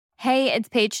Hey, it's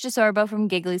Paige DeSorbo from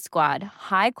Giggly Squad.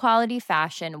 High quality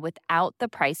fashion without the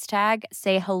price tag.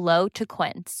 Say hello to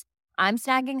Quince. I'm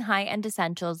snagging high-end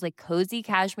essentials like cozy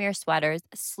cashmere sweaters,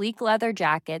 sleek leather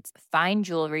jackets, fine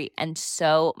jewelry, and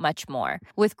so much more.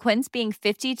 With Quince being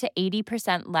 50 to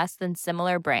 80% less than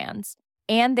similar brands.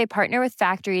 And they partner with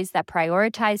factories that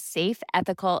prioritize safe,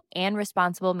 ethical, and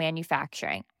responsible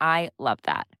manufacturing. I love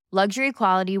that. Luxury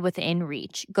quality within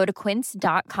reach. Go to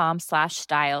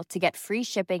quince.com/style to get free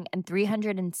shipping and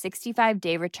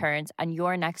 365-day returns on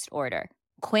your next order.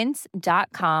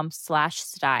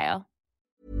 Quince.com/style.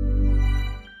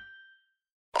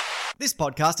 This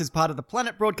podcast is part of the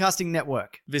Planet Broadcasting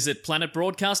Network. Visit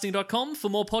planetbroadcasting.com for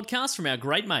more podcasts from our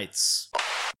great mates.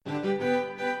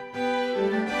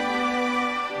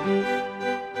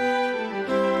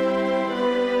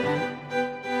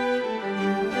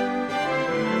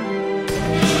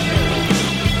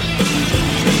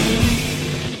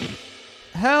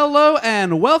 Hello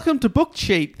and welcome to Book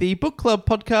Cheat, the book club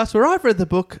podcast where I've read the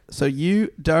book so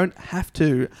you don't have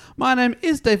to. My name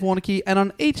is Dave Warnicky, and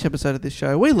on each episode of this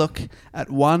show we look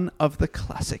at one of the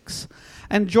classics.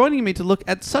 And joining me to look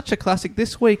at such a classic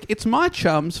this week, it's my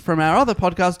chums from our other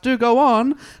podcast, Do Go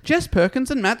On, Jess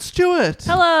Perkins and Matt Stewart.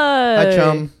 Hello. Hi,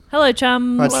 chum. Hello,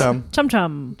 chum. Hi, chum.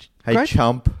 Chum. Hey, Great.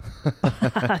 chump.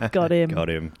 Got him. Got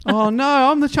him. Oh no,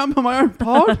 I'm the chump of my own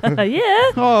pod. Yeah.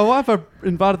 Oh, why have I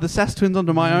invited the Sass twins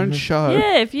onto my own show?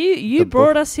 Yeah, if you The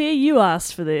brought book- us here, you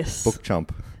asked for this. Book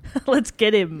chump. Let's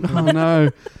get him. Oh no.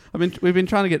 We've been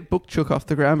trying to get Book Chook off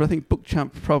the ground, but I think Book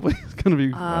Chump probably is going to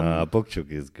be... Book chook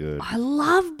is good. I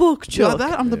love Book Do you like Chook.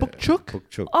 that? I'm the Book Chook. Book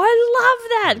chook. I love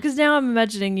that because now I'm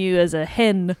imagining you as a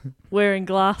hen wearing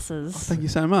glasses Thank you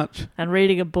so much. and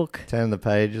reading a book. Turn the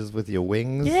pages with your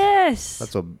wings. Yes.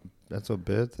 That's what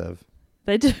birds have.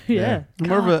 They do, yeah. I'm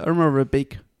more of a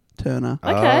beak turner.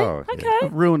 Okay, Oh, yeah. okay.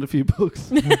 I've ruined a few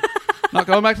books. Not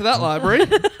going back to that library.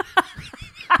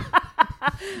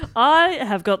 I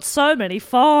have got so many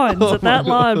finds at that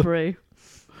library.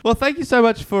 Well, thank you so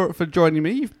much for joining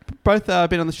me. You've both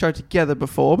been on the show together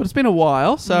before, but it's been a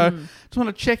while, so just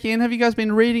want to check in. Have you guys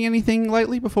been reading anything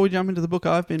lately before we jump into the book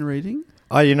I've been reading?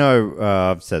 Oh,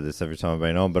 I've said this every time I've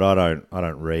been on, but I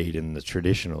don't read in the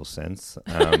traditional sense,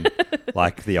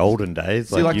 like the olden days,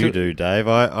 So you like like you to- do, Dave.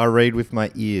 I read with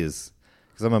my ears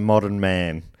because I'm a modern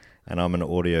man and I'm an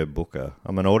audio booker.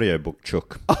 I'm an audio book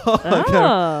chook.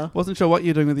 Ah. Wasn't sure what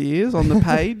you're doing with the ears on the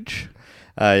page.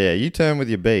 Yeah, you turn with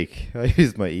your beak. I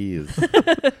use my ears.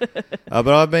 But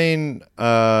I've been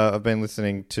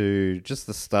listening to just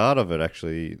the start of it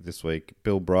actually this week.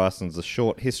 Bill Bryson's A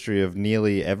Short History of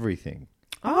Nearly Everything.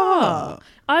 Ah.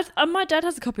 My dad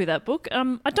has a copy of that book.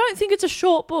 I don't think it's a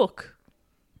short book.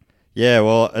 Yeah,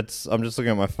 well, I'm just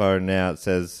looking at my phone now. It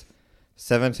says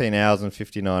 17 hours and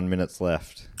 59 minutes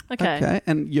left. Okay.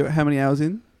 And you're how many hours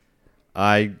in?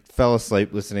 I fell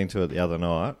asleep listening to it the other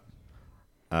night.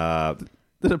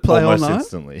 Did it play almost all night?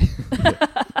 instantly.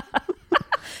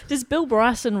 Does Bill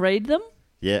Bryson read them?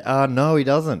 Yeah. No, he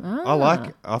doesn't.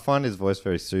 I find his voice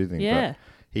very soothing. Yeah. But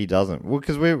he doesn't. Well,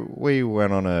 because we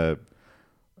went on a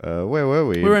where were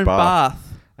we? We were in Bath.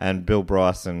 And Bill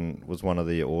Bryson was one of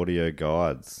the audio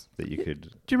guides that you could. Do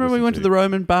you remember we went to the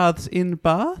Roman baths in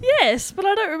Bath? Yes, but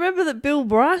I don't remember that Bill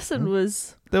Bryson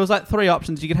was... There was like three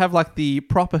options. You could have like the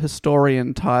proper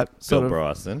historian type sort Bill of...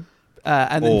 Bryson.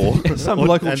 And then some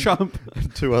local chump.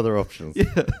 And two other options.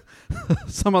 Yeah.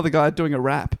 Some other guy doing a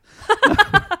rap.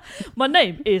 My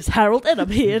name is Harold and I'm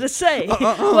here to say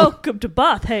welcome to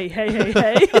Bath. Hey, hey, hey,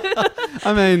 hey.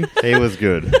 I mean, He was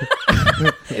good.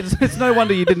 it's no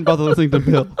wonder you didn't bother listening to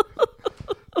Bill.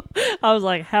 I was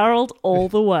like, Harold all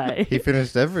the way. He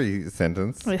finished every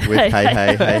sentence with Hey, hey,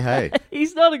 hey, hey, hey.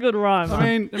 He's not a good rhymer. I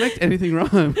mean, it makes anything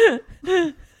rhyme.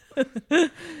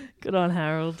 Good on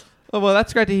Harold. Oh, well,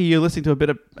 that's great to hear you listening to a bit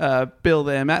of Bill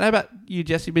there, Matt. How about you,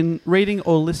 Jess? You've been reading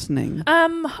or listening? I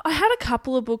had a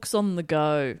couple of books on the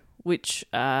go, which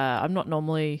I'm not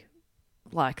normally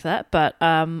like that, but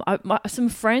some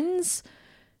friends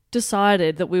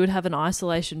decided that we would have an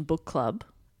isolation book club,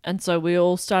 and so we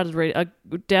all started reading. I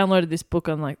downloaded this book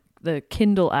on like the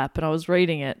Kindle app, and I was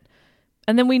reading it,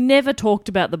 and then we never talked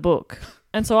about the book.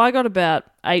 And so I got about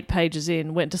 8 pages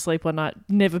in, went to sleep one night,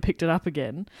 never picked it up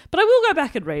again. But I will go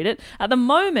back and read it. At the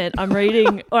moment, I'm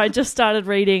reading, or I just started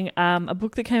reading a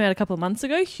book that came out a couple of months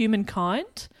ago,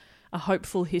 Humankind, A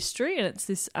Hopeful History. And it's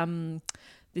this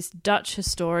this Dutch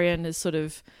historian is sort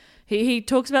of, he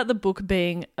talks about the book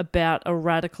being about a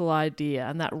radical idea.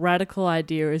 And that radical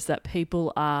idea is that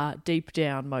people are deep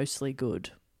down mostly good.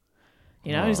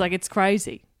 You know, he's like, it's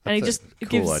crazy. And he That's just a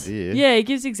cool gives idea. Yeah, he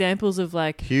gives examples of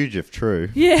like Huge if true.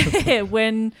 yeah,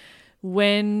 when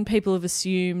when people have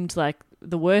assumed like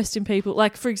the worst in people,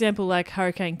 like for example, like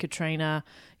Hurricane Katrina,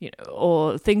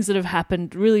 or things that have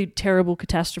happened, really terrible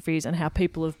catastrophes, and how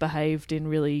people have behaved in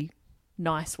really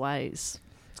nice ways.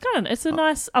 It's a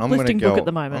nice uplifting book at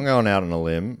the moment. I'm going out on a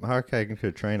limb. Hurricane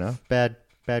Katrina, bad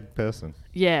person.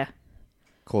 Yeah.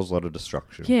 Caused a lot of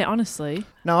destruction. Yeah, honestly.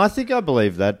 No, I think I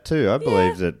believe that too. I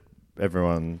believe that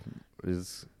everyone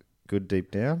is good deep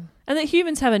down. And that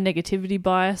humans have a negativity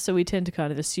bias, so we tend to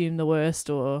kind of assume the worst,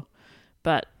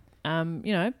 but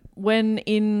when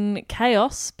in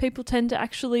chaos, people tend to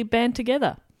actually band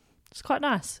together. It's quite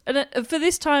nice. And for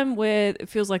this time where it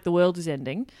feels like the world is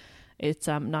ending, it's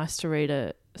nice to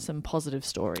read some positive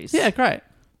stories. Yeah, great.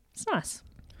 It's nice.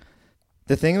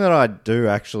 The thing that I do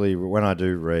actually, when I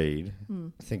do read,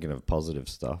 thinking of positive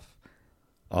stuff,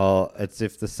 it's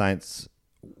if the Saints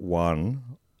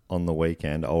won on the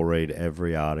weekend, I'll read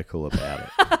every article about it.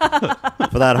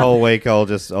 For that whole week, I'll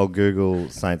Google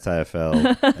Saints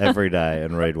AFL every day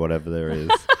and read whatever there is.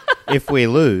 If we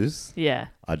lose,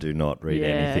 I do not read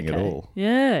anything at all.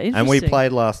 Yeah, interesting. And we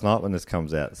played last night when this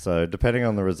comes out, so depending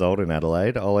on the result in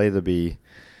Adelaide, I'll either be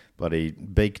bloody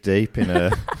beak deep in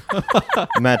a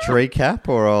match recap,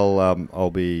 or I'll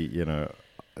be,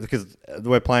 because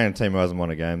we're playing a team who hasn't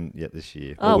won a game yet this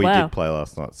year. We did play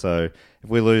last night, so if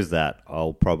we lose that,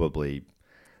 I'll probably,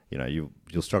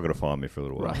 you'll struggle to find me for a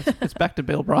little while. Right. It's back to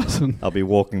Bill Bryson. I'll be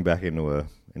walking back into a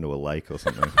lake or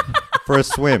something for a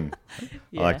swim.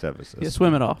 Yeah. I like to have a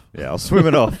swim it off. Yeah, I'll swim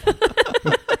it off.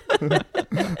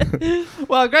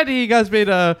 Well, great to hear you guys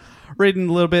been reading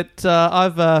a little bit.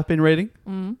 I've been reading.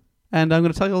 And I'm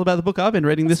going to tell you all about the book I've been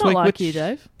reading this week. Like which you,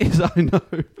 Dave. is, I know.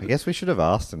 I guess we should have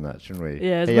asked him that, shouldn't we?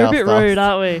 Yeah, we're a bit rude,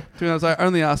 aren't we? To be honest, I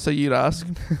only asked so you'd ask.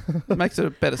 It makes it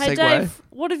a better Hey, segue. Dave,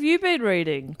 what have you been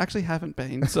reading? Actually haven't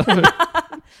been. So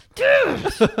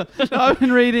I've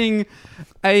been reading,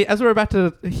 as we're about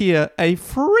to hear, a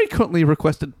frequently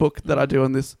requested book that I do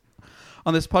on this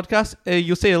podcast.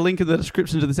 You'll see a link in the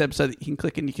description to this episode that you can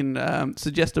click and you can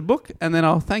suggest a book, and then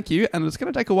I'll thank you. And it's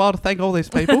going to take a while to thank all these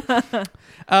people.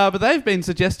 But they've been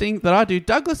suggesting that I do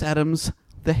Douglas Adams'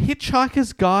 The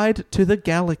Hitchhiker's Guide to the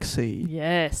Galaxy.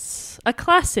 Yes. A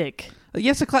classic.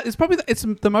 Yes, it's probably it's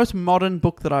the most modern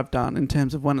book that I've done in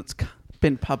terms of when it's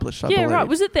been published, I believe. Yeah, right.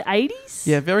 Was it the 80s?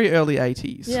 Yeah, very early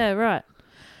 80s. Yeah, right.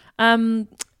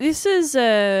 This is...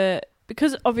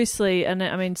 because obviously, and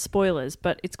I mean spoilers,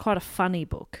 but it's quite a funny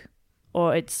book.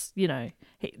 Or it's,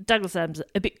 Douglas Adams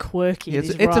a bit quirky. Yeah,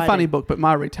 it's a funny book, but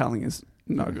my retelling is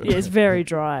no good. Yeah, it's very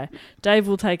dry. Dave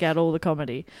will take out all the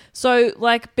comedy. So,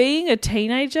 like, being a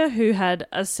teenager who had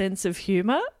a sense of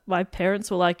humour, my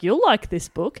parents were like, you'll like this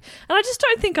book. And I just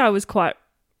don't think I was quite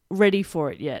ready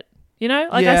for it yet.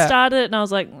 I started it and I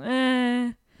was like,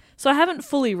 eh. So I haven't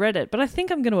fully read it, but I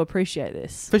think I'm going to appreciate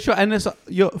this. For sure. And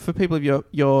for people of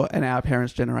your and our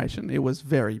parents' generation, it was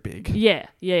very big. Yeah.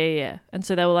 And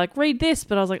so they were like, read this,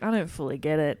 but I was like, I don't fully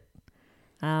get it.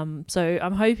 So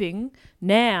I'm hoping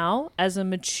now, as a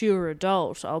mature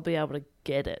adult, I'll be able to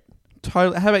get it.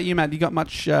 Totally. How about you, Matt? You got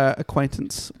much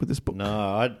acquaintance with this book?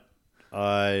 No,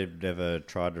 I never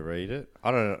tried to read it.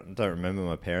 I don't remember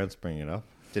my parents bringing it up.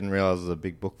 Didn't realise it was a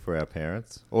big book for our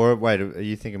parents. Or wait, are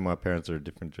you thinking my parents are a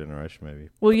different generation maybe?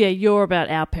 Well, yeah, you're about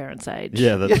our parents' age.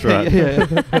 Yeah, that's right. Yeah.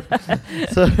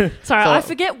 Sorry, I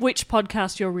forget which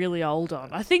podcast you're really old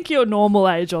on. I think you're normal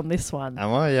age on this one.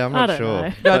 Am I? Yeah, I'm not sure.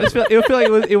 Know. No, I just feel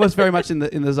like it was very much in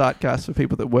the zeitgeist for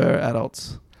people that were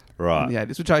adults. Right. In the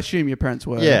 80s, which I assume your parents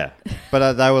were. Yeah,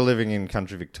 but they were living in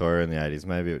country Victoria in the 80s.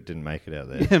 Maybe it didn't make it out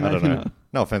there. Yeah, I don't know. not.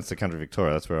 No offence to country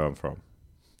Victoria, that's where I'm from.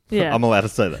 Yeah. I'm allowed to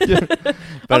say that.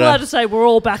 But, I'm allowed to say we're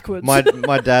all backwards.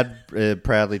 My dad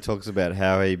proudly talks about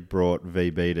how he brought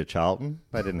VB to Charlton.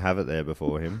 They didn't have it there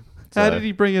before him. How did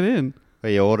he bring it in?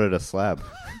 He ordered a slab.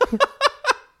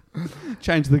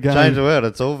 Change the game. Change the world.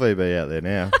 It's all VB out there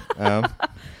now.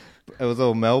 It was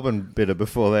all Melbourne bitter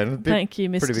before then. Thank you,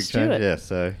 Mr. Pretty big Stewart. change. Yeah,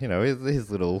 so,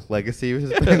 his little legacy has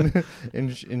been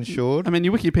ensured. I mean,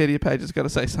 your Wikipedia page has got to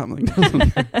say something,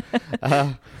 doesn't it?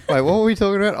 Wait, what were we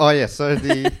talking about? Oh, yeah, so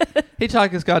the...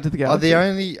 Hitchhiker's Guide to the Galaxy.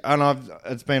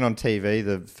 It's been on TV,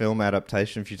 the film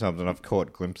adaptation a few times, and I've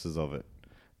caught glimpses of it.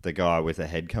 The guy with a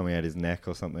head coming out his neck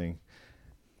or something.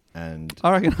 And I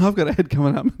reckon I've got a head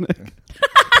coming up my neck.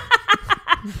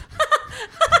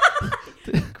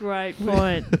 Great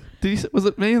point. Was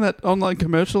it me in that online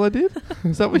commercial I did?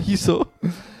 Is that what you saw?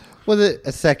 Was it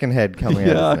a second head coming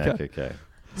out of his neck? Okay.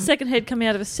 Second head coming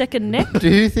out of a second neck? Do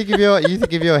you think of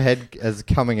your head as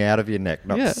coming out of your neck,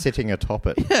 not sitting atop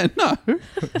it? Yeah, no.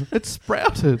 It's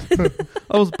sprouted.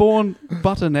 I was born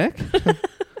butter neck,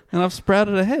 and I've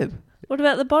sprouted a head. What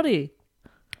about the body?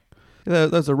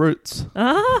 Those are roots.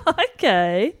 Ah,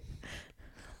 okay.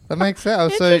 That makes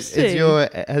sense. So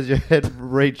Interesting. has your head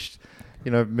reached,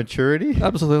 maturity?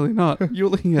 Absolutely not. You're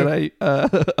looking at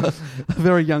a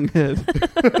very young head.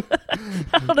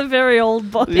 Not a very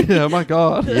old body. Yeah, my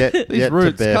God. Yet These to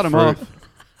roots, bear cut them fruit. off.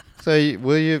 So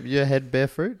will your head bear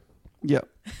fruit? Yep.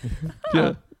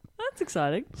 Yeah. That's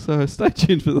exciting. So stay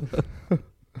tuned for that.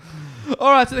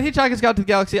 All right, so the Hitchhiker's Guide to the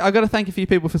Galaxy. I've got to thank a few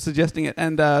people for suggesting it,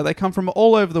 and they come from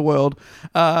all over the world.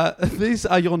 These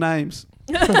are your names.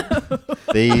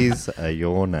 These are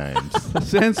your names.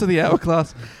 Sands to the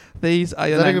Hourglass. These are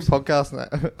Is your that names. a good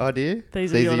podcast idea?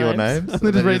 These are your names. I'm just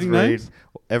Then reading names?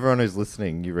 Everyone who's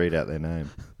listening, you read out their name.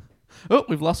 Oh,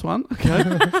 we've lost one. Okay.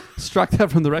 Struck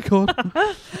that from the record.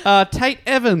 Tate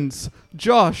Evans,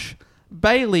 Josh,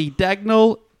 Bailey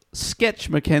Dagnall, Sketch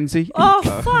Mackenzie. Oh,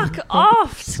 fuck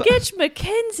off. Sketch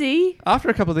Mackenzie. After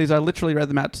a couple of these, I literally read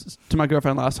them out to my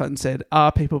girlfriend last night and said,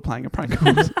 are people playing a prank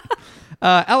on us?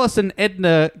 Alison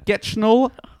Edna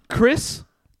Getchnall, Chris,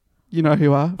 you know who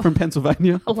you are, from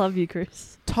Pennsylvania. I love you,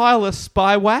 Chris. Tyler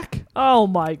Spywack, Oh,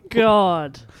 my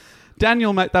God.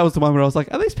 Daniel, mate, that was the one where I was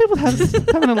like, are these people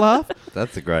having a laugh?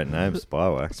 That's a great name,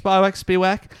 Spywack.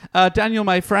 Spywack. Daniel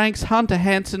May Franks, Hunter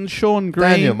Hanson, Sean Green.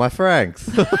 Daniel, my Franks.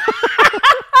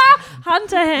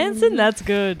 Hunter Hansen, that's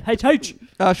good. H.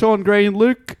 Sean Green,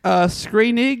 Luke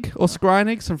Skrinig, or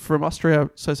Skrinig, I'm from Austria,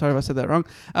 so sorry if I said that wrong.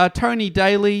 Tony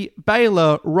Daly,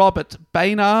 Baylor Robert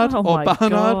Baynard, Oh, or my Barnard.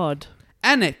 God.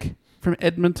 Anik from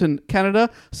Edmonton, Canada.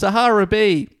 Sahara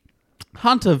B,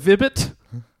 Hunter Vibbett,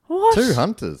 What? 2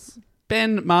 hunters.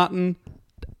 Ben Martin,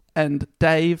 and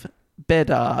Dave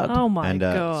Bedard. Oh, my And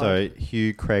God. so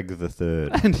Hugh Craig III.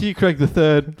 And Hugh Craig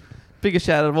III. Biggest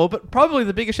shout out of all, but probably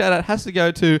the biggest shout out has to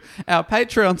go to our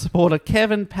Patreon supporter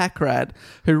Kevin Packrad,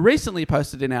 who recently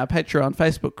posted in our Patreon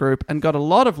Facebook group and got a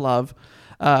lot of love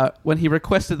when he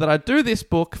requested that I do this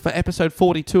book for episode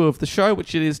 42 of the show,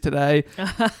 which it is today.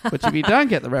 Which, if you don't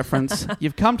get the reference,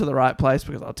 you've come to the right place,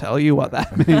 because I'll tell you what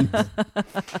that means.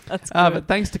 That's good. But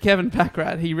thanks to Kevin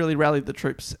Packrad, he really rallied the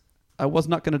troops. I was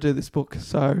not going to do this book,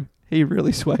 so he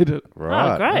really swayed it.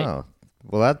 Right. great. Oh.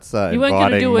 Well, that's You weren't gonna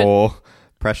inviting do it- more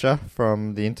pressure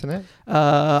from the internet.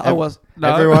 I was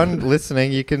no. Everyone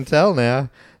listening, you can tell now.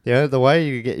 The way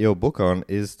you get your book on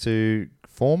is to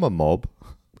form a mob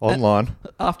online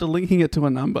after linking it to a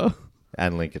number.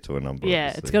 and link it to a number. Yeah,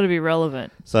 obviously. it's got to be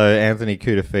relevant. So Anthony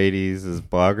Koutafidis'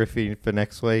 biography for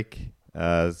next week.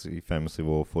 As he famously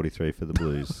wore 43 for the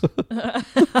Blues.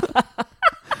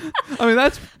 I mean,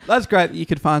 that's great that you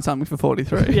could find something for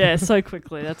 43. Yeah, so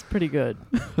quickly. That's pretty good.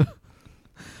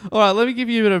 All right, let me give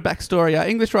you a bit of backstory.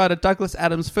 English writer Douglas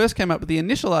Adams first came up with the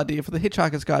initial idea for The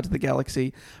Hitchhiker's Guide to the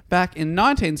Galaxy back in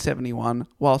 1971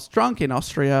 whilst drunk in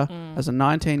Austria as a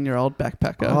 19-year-old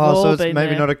backpacker. Oh, so all it's been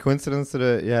maybe there. not a coincidence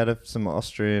that you had some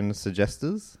Austrian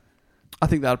suggesters? I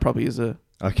think that probably is a...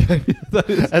 Okay.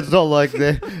 It's not like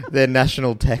their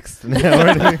national text now or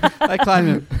anything. They claim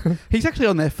him. He's actually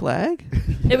on their flag.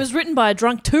 It was written by a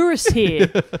drunk tourist here.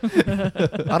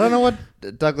 I don't know what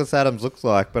Douglas Adams looks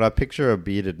like, but I picture a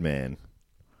bearded man.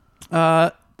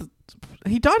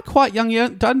 He died quite young. He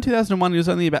died in 2001. He was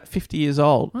only about 50 years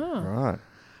old. Right.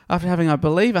 After having, I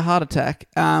believe, a heart attack.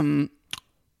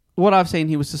 What I've seen,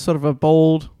 he was just sort of a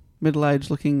bald, middle-aged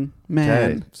looking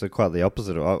man. Okay. So quite the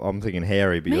opposite. I'm thinking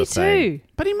hairy, but Me you're too. saying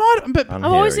But he might... But I'm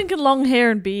always unhairy. thinking long hair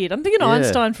and beard. I'm thinking Yeah.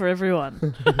 Einstein for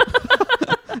everyone.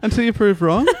 until you prove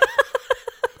wrong.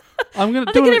 I'm going to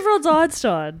I'm do thinking it. everyone's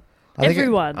Einstein.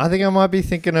 Everyone. I think I might be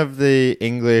thinking of the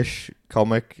English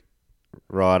comic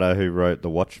writer who wrote The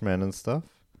Watchmen and stuff.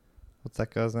 What's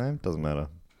that guy's name? Doesn't matter.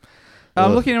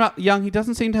 I'm looking him up young. He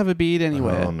doesn't seem to have a beard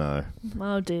anywhere. Oh, no.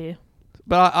 Oh, dear.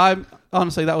 But I'm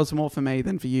honestly, that was more for me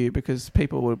than for you, because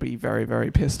people would be very, very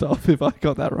pissed off if I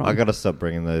got that wrong. I got to stop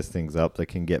bringing those things up that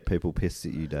can get people pissed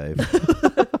at you, Dave.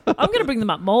 I'm going to bring them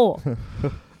up more.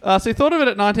 So he thought of it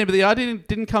at 19, but the idea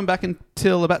didn't come back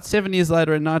until about 7 years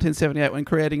later in 1978 when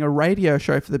creating a radio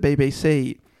show for the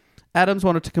BBC. Adams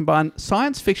wanted to combine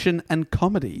science fiction and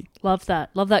comedy, Love that.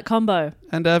 Love that combo.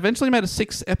 and eventually made a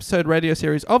 6-episode radio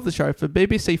series of the show for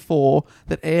BBC 4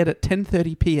 that aired at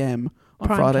 10:30 p.m. on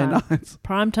Prime Friday time. nights.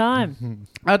 Prime time.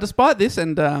 Despite this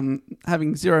and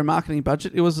having zero marketing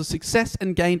budget, it was a success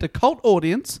and gained a cult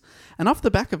audience. And off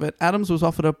the back of it, Adams was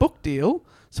offered a book deal,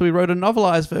 so he wrote a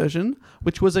novelised version,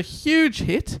 which was a huge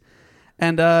hit.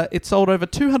 And it sold over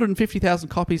 250,000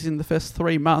 copies in the first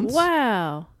 3 months.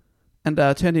 Wow. And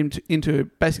turned him into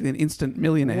basically an instant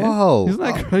millionaire. Whoa. Isn't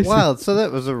that crazy? Wow. So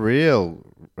that was a real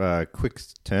quick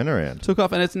turnaround. Took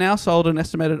off, and it's now sold an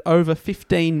estimated over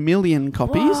 15 million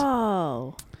copies.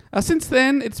 Wow. Since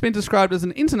then, it's been described as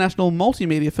an international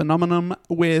multimedia phenomenon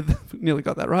with... Nearly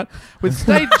got that right. With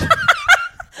stage...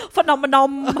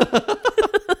 Phenomenon.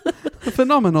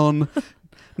 Phenomenon.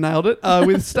 Nailed it.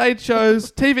 With stage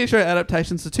shows, TV show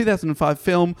adaptations, the 2005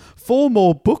 film, 4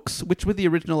 more books, which with the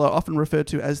original are often referred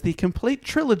to as the complete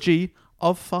trilogy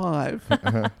of 5.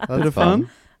 That's Bit of fun.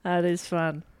 That is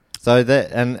fun. So is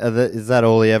that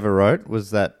all he ever wrote?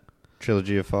 Was that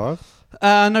trilogy of 5?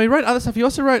 No, he wrote other stuff. He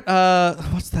also wrote,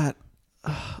 what's that?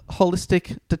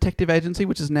 Holistic Detective Agency,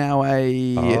 which is now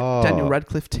a Daniel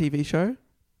Radcliffe TV show.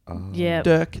 Yeah.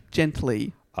 Dirk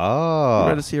Gently. He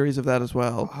wrote a series of that as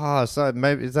well. So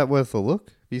maybe is that worth a look?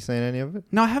 Have you seen any of it?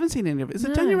 No, I haven't seen any of it. Is it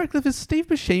No. Daniel Radcliffe? Is Steve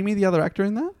Buscemi the other actor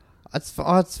in that? It's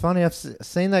funny. I've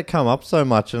seen that come up so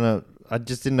much, and I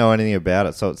just didn't know anything about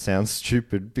it, so it sounds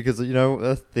stupid because you know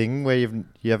a thing where you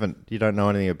don't know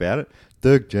anything about it.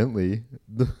 Dirk Gently.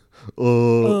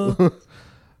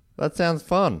 That sounds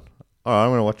fun. All right,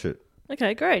 I'm gonna watch it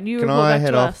Okay, great. You Can report I back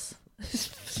head to off?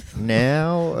 us.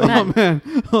 now. Oh, man.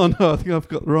 Oh, no, I think I've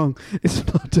got it wrong. It's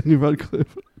not Daniel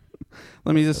Radcliffe.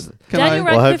 Let me just... Daniel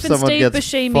Well, I hope Radcliffe and someone Steve gets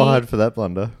Buscemi. fired for that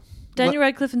blunder. Daniel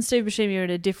Radcliffe and Steve Buscemi are in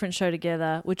a different show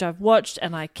together, which I've watched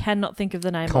and I cannot think of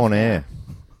the name Con of Air.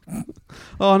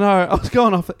 Oh, no. I was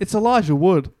going off... It's Elijah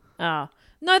Wood. now.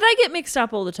 No, they get mixed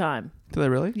up all the time. Do they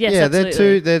really? Yes, Yeah,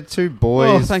 absolutely. they're two boys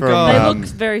Oh, thank from God. They look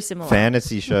very similar.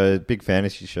 fantasy shows, big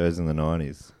fantasy shows in the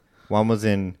 90s. One was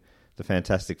in the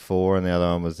Fantastic Four, and the other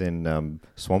one was in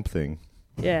Swamp Thing.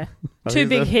 Yeah. I Two think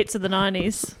big that- hits of the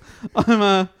 90s.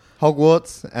 I'm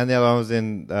Hogwarts, and the other one was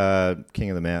in King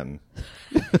of the Mountain.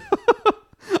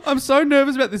 I'm so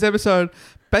nervous about this episode,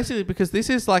 basically because this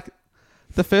is like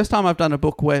the first time I've done a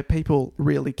book where people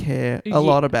really care a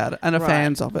lot about it and are Right.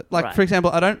 fans of it. Like, Right. for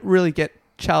example, I don't really get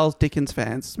Charles Dickens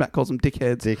fans. Matt calls them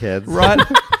dickheads. Dickheads. Right?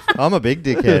 I'm a big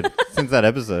dickhead since that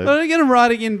episode. I don't get them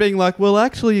writing in being like, well,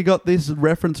 actually, you got this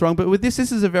reference wrong. But with this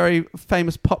is a very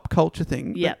famous pop culture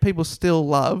thing Yep. that people still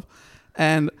love.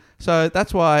 And so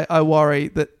that's why I worry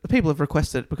that people have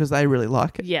requested it because they really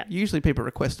like it. Yeah. Usually people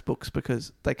request books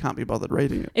because they can't be bothered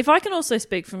reading it. If I can also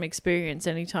speak from experience,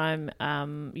 anytime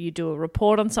you do a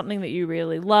report on something that you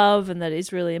really love and that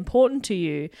is really important to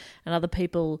you and other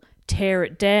people tear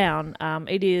it down,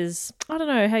 it is, I don't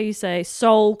know how you say,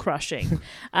 soul crushing.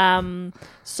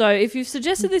 So if you've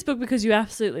suggested this book because you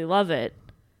absolutely love it,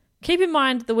 keep in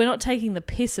mind that we're not taking the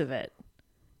piss of it.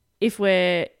 If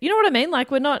we're, you know what I mean?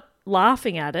 Like, we're not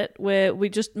laughing at it, where we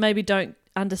just maybe don't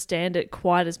understand it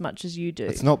quite as much as you do.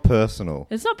 It's not personal.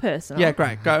 It's not personal. Yeah,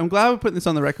 great. I'm glad we're putting this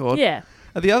on the record. Yeah.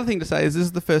 The other thing to say is this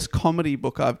is the first comedy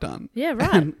book I've done. Yeah,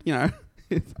 right. And, you know,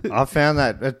 I found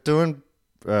that doing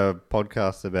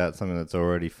podcasts about something that's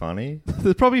already funny.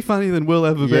 it's probably funnier than we'll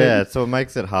ever be. Yeah, so it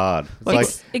makes it hard. It's Like, like,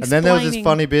 and then there was this explaining-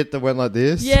 funny bit that went like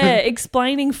this. Yeah,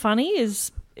 explaining funny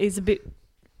is a bit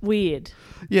weird.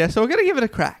 Yeah, so we're going to give it a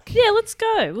crack. Yeah, let's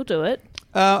go. We'll do it.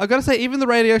 I've got to say, even the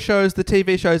radio shows, the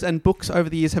TV shows, and books over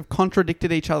the years have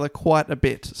contradicted each other quite a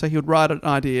bit. So he would write an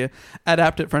idea,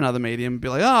 adapt it for another medium, be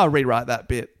like, I'll rewrite that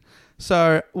bit.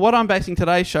 So what I'm basing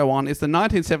today's show on is the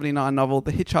 1979 novel,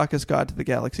 The Hitchhiker's Guide to the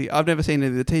Galaxy. I've never seen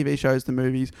any of the TV shows, the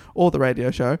movies, or the radio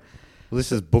show. Well,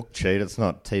 this is book cheat. It's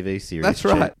not TV series. That's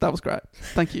cheat. right. That was great.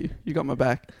 Thank you. You got my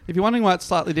back. If you're wondering why it's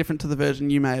slightly different to the version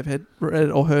you may have read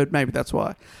or heard, maybe that's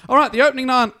why. All right, the opening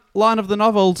line of the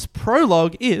novel's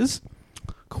prologue is,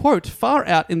 quote, far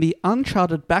out in the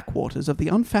uncharted backwaters of the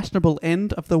unfashionable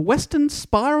end of the western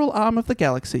spiral arm of the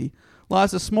galaxy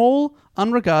lies a small,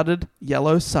 unregarded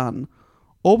yellow sun.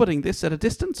 Orbiting this at a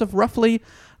distance of roughly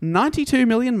 92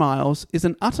 million miles is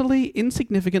an utterly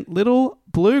insignificant little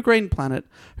blue-green planet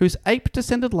whose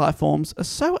ape-descended lifeforms are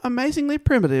so amazingly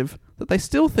primitive that they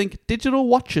still think digital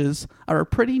watches are a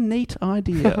pretty neat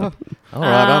idea. All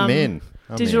right, I'm in.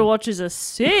 Digital watches are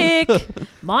sick.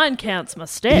 Mine counts my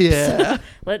steps. Yeah.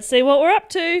 Let's see what we're up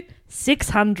to.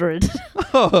 600.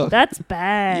 That's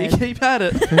bad. You keep at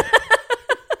it.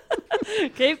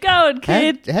 Keep going,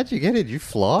 kid. How'd you get it? You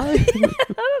fly?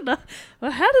 I don't know.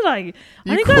 Well, how did I? I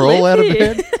You think I crawl live out of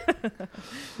here. bed?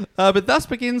 But thus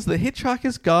begins The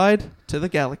Hitchhiker's Guide to the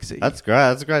Galaxy. That's great.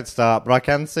 That's a great start. But I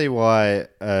can see why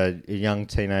a young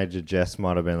teenager Jess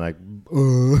might have been like,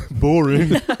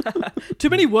 boring. Too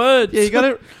many words. Yeah, you got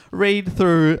to read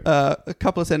through a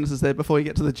couple of sentences there before you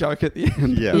get to the joke at the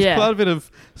end. Yeah. There's Yeah. quite a bit of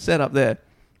setup there.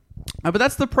 But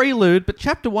that's the prelude. But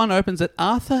chapter 1 opens at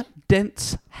Arthur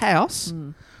Dent's house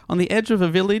on the edge of a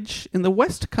village in the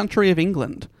west country of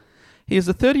England. He is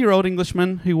a 30-year-old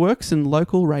Englishman who works in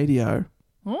local radio.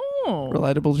 Oh.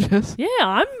 Relatable, Jess? Yeah,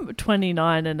 I'm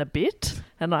 29 and a bit,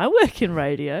 and I work in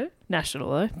radio.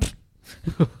 National, though.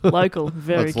 Local,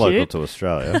 very It's cute. local to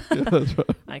Australia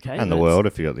Okay, and the world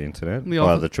if you got the internet. The Via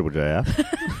office. the Triple J app.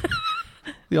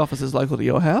 The office is local to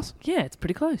your house. Yeah, it's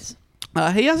pretty close.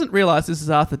 He hasn't realised, this is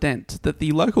Arthur Dent, that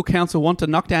the local council want to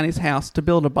knock down his house to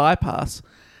build a bypass.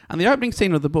 And the opening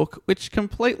scene of the book, which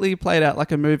completely played out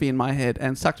like a movie in my head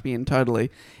and sucked me in totally,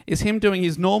 is him doing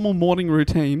his normal morning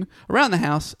routine around the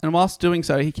house, and whilst doing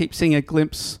so, he keeps seeing a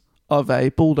glimpse of a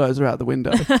bulldozer out the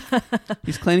window.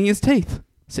 He's cleaning his teeth,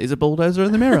 sees a bulldozer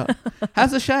in the mirror,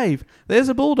 has a shave, there's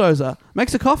a bulldozer,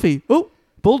 makes a coffee, oh,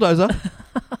 bulldozer.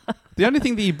 The only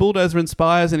thing the bulldozer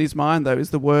inspires in his mind, though,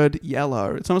 is the word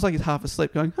yellow. It's almost like he's half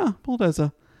asleep going,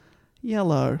 bulldozer,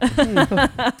 yellow.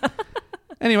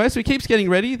 Anyway, so he keeps getting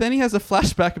ready. Then he has a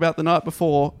flashback about the night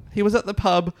before. He was at the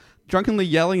pub drunkenly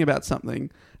yelling about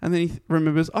something. And then he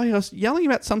remembers, he was yelling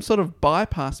about some sort of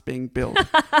bypass being built.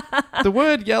 The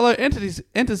word yellow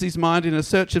enters his mind in a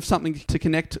search of something to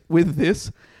connect with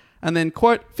this. And then,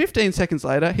 quote, 15 seconds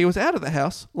later, he was out of the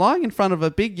house, lying in front of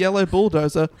a big yellow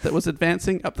bulldozer that was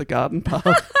advancing up the garden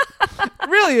path.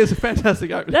 Really is a fantastic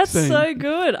opening That's scene. so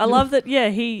good. I love that. Yeah,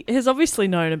 he has obviously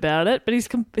known about it, but he's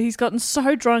gotten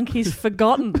so drunk he's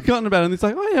forgotten. Forgotten about it, and he's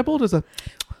like, bulldozer.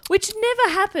 Which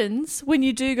never happens when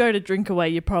you do go to drink away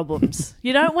your problems.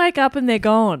 You don't wake up and they're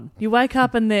gone. You wake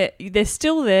up and they're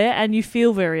still there, and you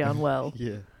feel very unwell.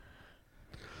 Yeah.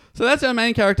 So that's our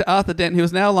main character, Arthur Dent, who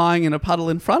is now lying in a puddle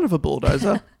in front of a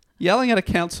bulldozer, yelling at a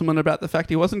councilman about the fact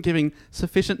he wasn't giving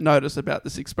sufficient notice about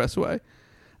this expressway.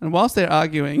 And whilst they're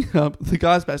arguing, the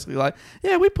guy's basically like,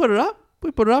 yeah, we put it up.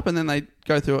 And then they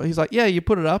go through it. He's like, yeah, you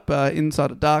put it up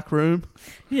inside a dark room,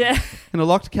 Yeah. in a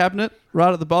locked cabinet,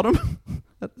 right at the bottom,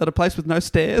 at a place with no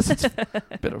stairs. It's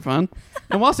a bit of fun.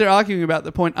 And whilst they're arguing about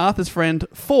the point, Arthur's friend,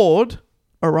 Ford,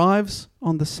 arrives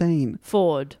on the scene.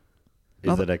 Ford.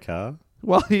 Is it a car?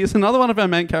 Well, he is another one of our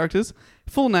main characters.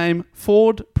 Full name,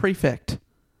 Ford Prefect,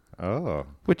 Oh.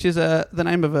 which is the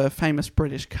name of a famous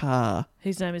British car.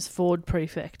 His name is Ford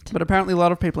Prefect. But apparently a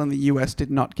lot of people in the US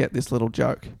did not get this little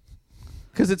joke.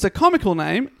 Because it's a comical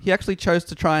name, he actually chose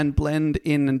to try and blend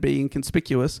in and be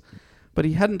inconspicuous, but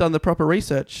he hadn't done the proper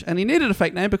research, and he needed a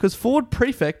fake name because Ford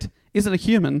Prefect isn't a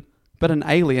human, but an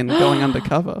alien going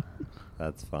undercover.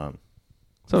 That's fun.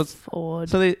 So it's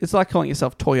Ford. it's like calling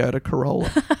yourself Toyota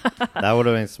Corolla. That would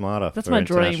have been smarter That's for my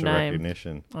dream international name.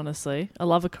 recognition. Honestly, I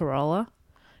love a Corolla.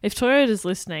 If Toyota's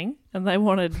listening and they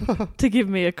wanted to give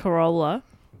me a Corolla,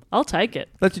 I'll take it.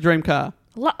 That's your dream car.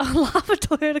 I love a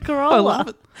Toyota Corolla. I love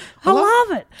it. I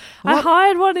love it. I I love-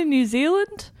 hired one in New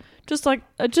Zealand.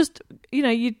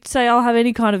 You'd say I'll have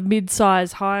any kind of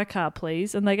mid-size hire car,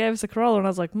 please, and they gave us a Corolla, and I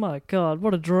was like, my God,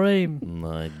 what a dream.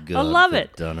 My God. love they've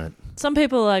it. Done it. Some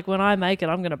people are like, when I make it,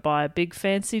 I'm going to buy a big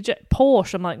fancy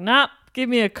Porsche. I'm like, nah, give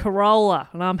me a Corolla,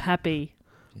 and I'm happy.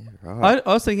 Right.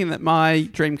 I was thinking that my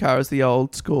dream car is the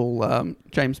old school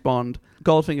James Bond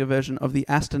Goldfinger version of the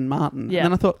Aston Martin. Yeah. And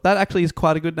then I thought that actually is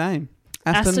quite a good name.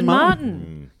 Aston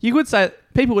Martin. You could say,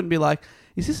 people wouldn't be like,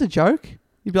 is this a joke?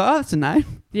 You'd be like, that's a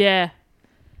name. Yeah,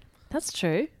 that's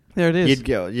true. There it is.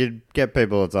 You'd get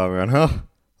people all the time going,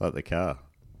 like the car.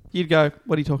 You'd go,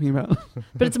 what are you talking about?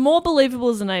 But it's more believable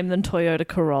as a name than Toyota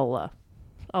Corolla.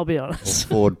 I'll be Or honest.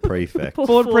 Ford Prefect.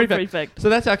 Ford Prefect. So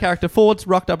that's our character. Ford's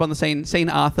rocked up on the scene, seen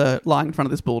Arthur lying in front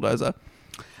of this bulldozer.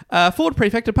 Ford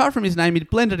Prefect, apart from his name, he'd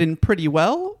blended in pretty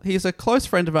well. He's a close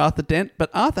friend of Arthur Dent, but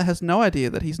Arthur has no idea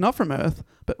that he's not from Earth,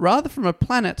 but rather from a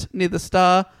planet near the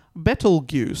star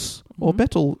Betelgeuse, or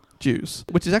Betelgeuse,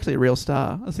 which is actually a real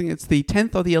star. I think it's the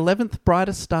 10th or the 11th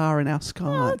brightest star in our sky.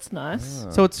 Oh, that's nice.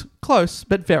 So it's close,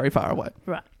 but very far away.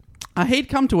 Right. He'd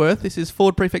come to Earth, this is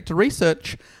Ford Prefect, to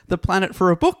research the planet for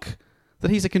a book that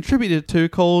he's a contributor to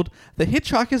called The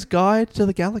Hitchhiker's Guide to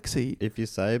the Galaxy. If you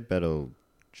say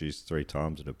Betelgeuse 3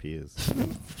 times, it appears.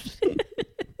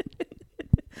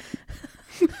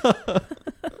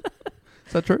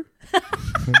 Is that true?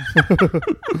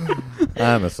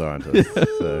 I'm a scientist,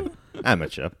 so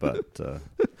amateur, but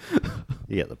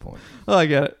you get the point. Oh, I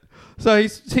get it. So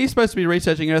he's supposed to be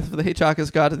researching Earth for The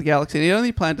Hitchhiker's Guide to the Galaxy, and he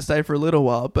only planned to stay for a little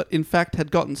while, but in fact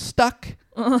had gotten stuck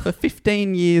for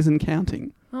 15 years and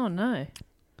counting. Oh, no.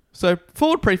 So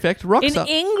Ford Prefect rocks In up.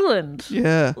 England.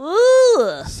 Yeah.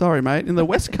 Ugh. Sorry, mate. In the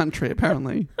West Country,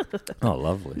 apparently. Oh,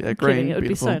 lovely. Yeah, green. Kidding, it would be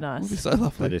beautiful. so nice. It would be so lovely.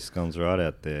 British scones right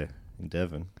out there in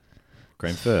Devon.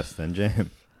 Cream first, then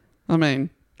jam. I mean,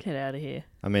 Get out of here.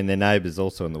 I mean, their neighbours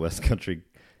also in the West Country,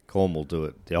 Cornwall, do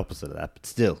it the opposite of that, but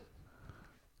still.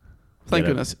 thank Get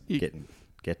goodness.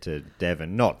 Get to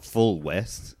Devon, not full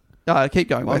west. Keep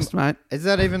going west, mate. Is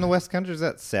that even the West Country? Is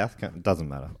that South Country? Doesn't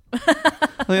matter.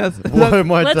 I think Why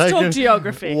am I Let's taking? talk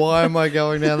geography. Why am I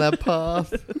going down that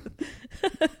path?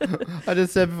 I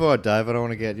just said before, Dave, I don't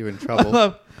want to get you in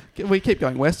trouble. We keep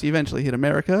going west. You eventually hit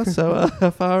America. So how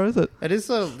far is it? It is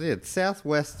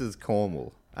southwest is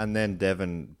Cornwall, and then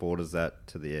Devon borders that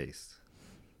to the east.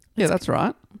 Yeah, that's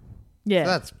right.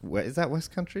 Yeah. Is that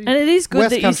West Country? And it is good West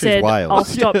that you Country's said, Wales. I'll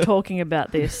stop talking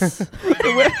about this.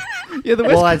 Yeah, the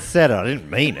west. Well, I said it. I didn't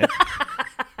mean it.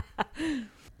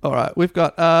 All right, we've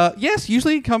got, yes,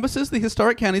 usually encompasses the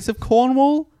historic counties of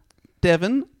Cornwall,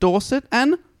 Devon, Dorset,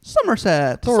 and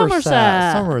Somerset.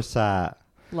 Somerset.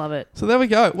 Love it. So there we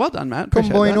go. Well done, Matt.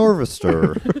 Appreciate Combine that.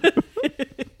 Orvester.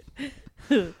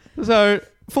 So,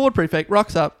 Ford Prefect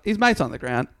rocks up. His mate's on the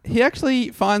ground. He actually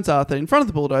finds Arthur in front of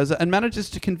the bulldozer and manages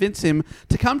to convince him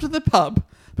to come to the pub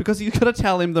because he's got to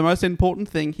tell him the most important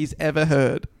thing he's ever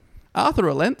heard. Arthur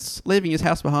relents, leaving his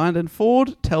house behind, and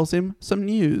Ford tells him some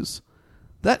news.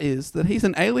 That is that he's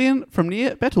an alien from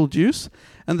near Betelgeuse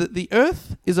and that the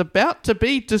Earth is about to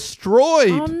be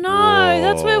destroyed. Oh, no.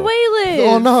 That's where we live.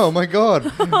 Oh, no, my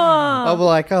God. I'll be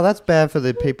like, oh, that's bad for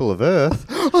the people of Earth.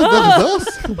 Oh, that is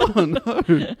us.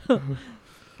 Oh, no.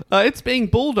 It's being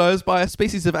bulldozed by a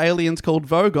species of aliens called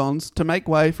Vogons to make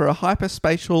way for a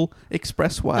hyperspatial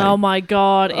expressway. Oh, my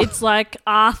God. It's like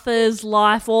Arthur's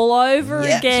life all over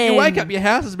Yeah, again. so you wake up, your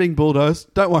house is being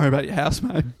bulldozed. Don't worry about your house,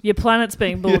 mate. Your planet's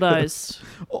being bulldozed.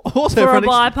 Also For a an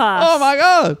bypass. Oh, my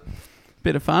God.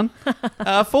 Bit of fun.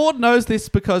 Ford knows this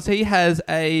because he has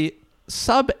a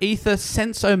sub-ether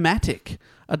sensomatic,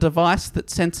 a device that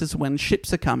senses when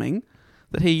ships are coming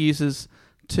that he uses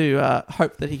to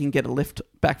hope that he can get a lift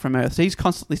back from Earth. So he's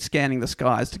constantly scanning the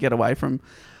skies to get away from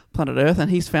planet Earth, and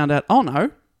he's found out, oh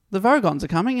no, the Vogons are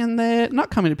coming, and they're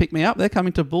not coming to pick me up, they're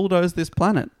coming to bulldoze this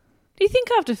planet. Do you think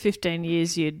after 15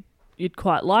 years you'd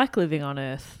quite like living on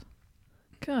Earth?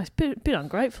 God, he's a bit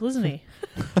ungrateful, isn't he?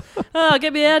 Oh,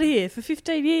 get me out of here for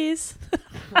 15 years.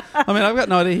 I mean, I've got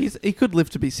no idea. He could live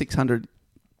to be 600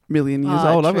 million years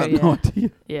Oh, old. I've true, got no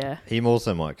idea. Yeah. He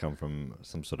also might come from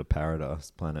some sort of paradise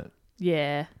planet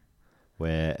Yeah.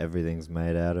 where everything's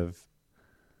made out of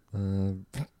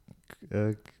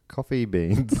coffee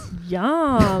beans.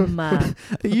 Yum.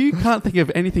 You can't think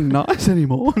of anything nice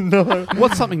anymore. No.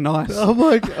 What's something nice? I'm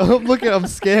like, I'm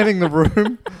scanning the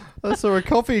room. I saw a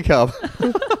coffee cup.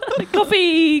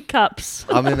 Coffee cups.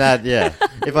 I mean, yeah.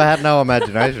 If I had no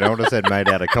imagination, I would have said made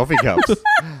out of coffee cups.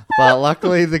 But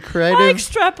luckily, the I creative,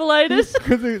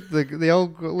 extrapolated. the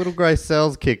old little grey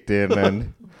cells kicked in,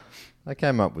 and I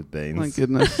came up with beans. My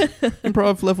goodness.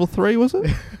 Improv level 3, was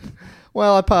it?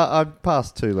 Well, I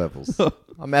passed 2 levels.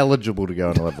 I'm eligible to go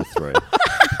into level 3.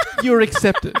 You were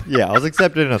accepted. Yeah, I was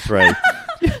accepted in a 3.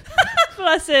 But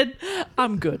I said,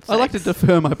 I'm good. I like to thanks.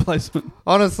 defer my placement.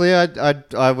 Honestly,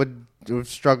 I would have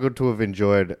struggled to have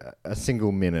enjoyed a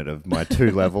single minute of my 2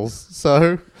 levels.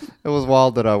 So it was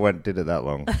wild that I did it that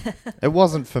long. It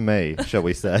wasn't for me, shall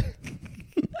we say.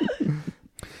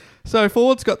 So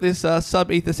Ford's got this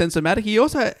sub-ether sensomatic. He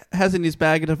also has in his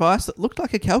bag a device that looked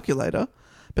like a calculator,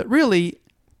 but really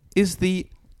is the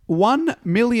 1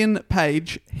 million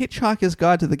page Hitchhiker's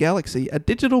Guide to the Galaxy, a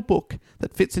digital book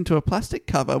that fits into a plastic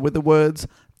cover with the words,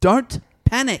 "Don't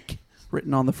panic,"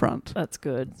 written on the front. That's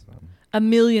good. 1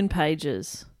 million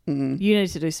pages. Mm. You need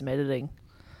to do some editing.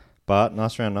 But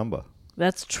nice round number.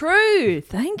 That's true.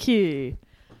 Thank you.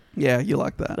 Yeah, you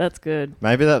like that. That's good.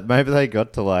 Maybe they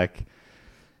got to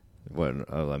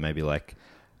maybe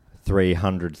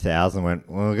 300,000. Went,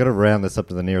 well, we've got to round this up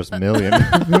to the nearest million.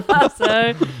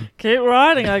 So keep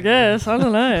writing, I guess. I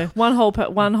don't know. One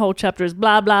whole chapter is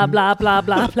blah blah blah blah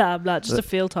blah blah blah. Just to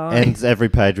fill time. Ends every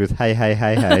page with hey hey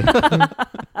hey hey.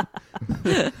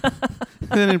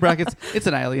 And then in brackets, it's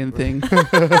an alien thing. They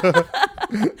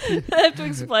have to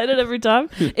explain it every time.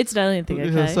 It's an alien thing,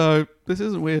 okay? Yeah, so this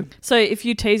isn't weird. So if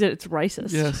you tease it, it's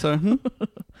racist. Yeah, so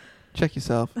check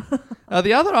yourself.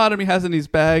 The other item he has in his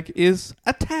bag is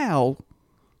a towel,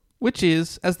 which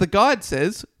is, as the guide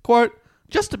says, quote,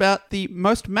 just about the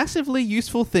most massively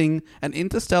useful thing an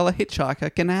interstellar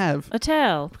hitchhiker can have A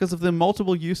towel. because of the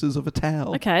multiple uses of a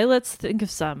towel. Okay, let's think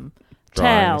of some.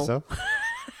 Drying Towel. yourself.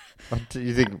 Do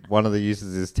you think one of the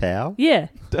uses is towel? Yeah,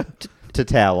 To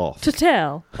towel off. to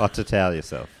towel. Or to towel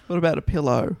yourself. What about a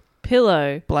pillow?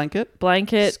 Pillow. Blanket?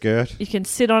 Blanket. Skirt. You can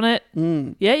sit on it.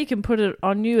 Mm. Yeah, you can put it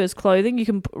on you as clothing. You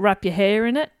can wrap your hair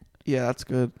in it. Yeah, that's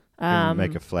good. Can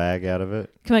make a flag out of it.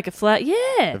 You can make a flat.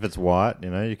 Yeah. If it's white,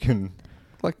 you can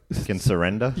Like,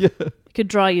 surrender. yeah. You could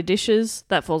dry your dishes.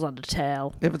 That falls under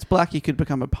towel. If it's black, you could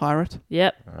become a pirate.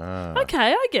 Yep. Ah.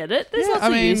 Okay, I get it. There's Yeah, lots I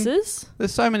of mean- uses.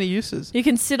 There's so many uses. You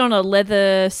can sit on a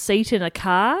leather seat in a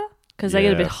car because they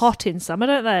get a bit Yes. hot in summer,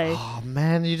 don't they? Oh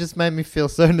man, you just made me feel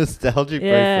so nostalgic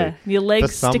yeah. briefly. Your For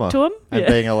legs stick summer to them. and Yeah.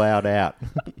 being allowed out.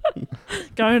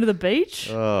 Going to the beach?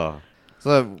 Oh.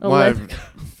 So A my leather-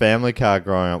 family car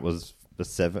growing up was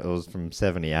it was from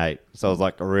 78. So it was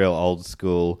like a real old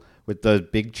school with those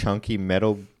big chunky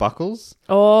metal buckles.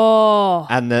 Oh.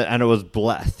 And it was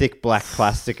thick black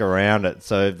plastic around it.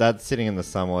 So if that's sitting in the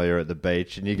sun while you're at the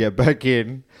beach and you get back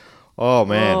in, oh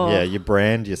man, Oh. yeah, you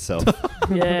brand yourself.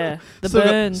 Yeah. The still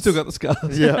burns. still got the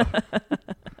scars. Yeah.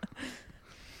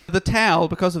 The towel,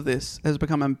 because of this, has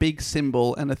become a big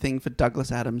symbol and a thing for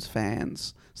Douglas Adams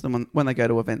fans. So then when they go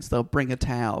to events, they'll bring a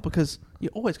towel because you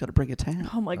always got to bring a towel.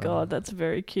 Oh my God, that's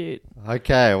very cute.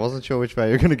 Okay, I wasn't sure which way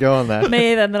you were going to go on that.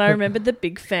 Me either. And then I remembered that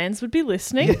big fans would be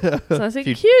listening. So I said,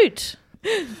 Cute. cute.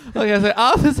 Okay, so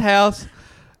Arthur's house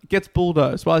gets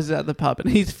bulldozed while he's at the pub, and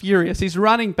he's furious. He's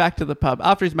running back to the pub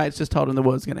after his mate's just told him the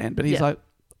world's going to end, but he's Yeah. like,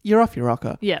 "You're off your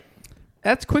rocker." Yeah.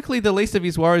 That's quickly the least of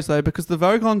his worries, though, because the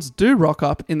Vogons do rock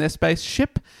up in their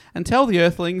spaceship and tell the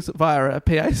Earthlings via a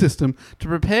PA system to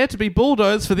prepare to be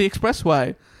bulldozed for the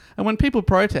expressway. And when people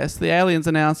protest, the aliens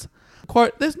announce,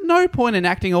 quote, "There's no point in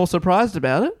acting all surprised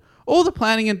about it. All the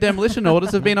planning and demolition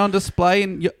orders have been on display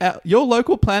in your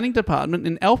local planning department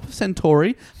in Alpha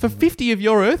Centauri for 50 of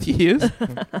your Earth years."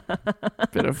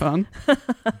 Bit of fun.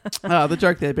 The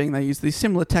joke there being they used the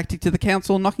similar tactic to the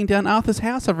council knocking down Arthur's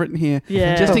house, I've written here.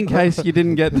 Yeah. Just in case you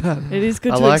didn't get that. It is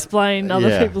good I to like- explain other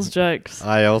yeah. people's jokes.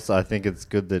 I think it's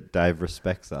good that Dave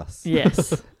respects us.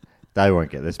 Yes. They won't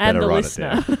get this. And Better the write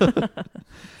listener. it down.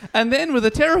 And then, with a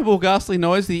terrible, ghastly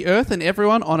noise, the Earth and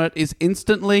everyone on it is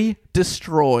instantly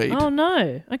destroyed. Oh,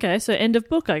 no. Okay, so end of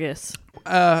book, I guess.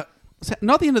 So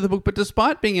not the end of the book, but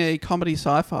despite being a comedy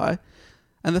sci-fi,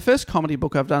 and the first comedy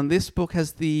book I've done, this book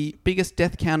has the biggest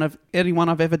death count of anyone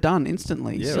I've ever done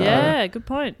instantly. Yeah, So- right. Yeah, good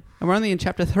point. And we're only in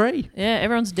chapter 3. Yeah,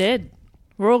 everyone's dead.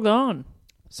 We're all gone.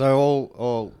 So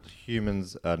all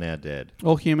humans are now dead.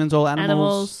 All humans, all animals.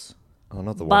 Animals, Oh,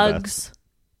 not the wombats. bugs.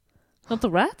 Not the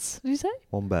rats, did you say?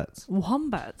 Wombats.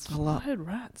 Wombats. I love- I heard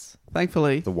rats.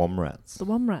 Thankfully, The womrats. The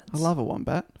womrats. I love a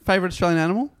wombat. Favourite Australian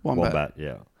animal? Wombat.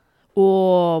 Yeah.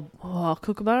 Or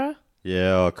kookaburra.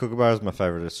 Yeah, kookaburra is my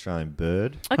favourite Australian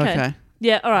bird. Okay.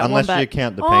 Yeah, all right. Unless wombat. you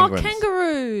count the Oh, penguins.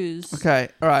 kangaroos. Okay,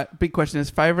 all right. Big question is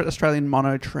favourite Australian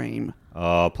monotreme.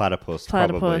 Oh, platypus,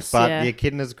 probably. Platypus, But yeah. the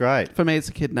echidna's great. For me, it's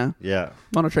echidna. Yeah.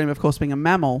 Monotreme, of course, being a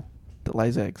mammal that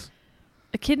lays eggs.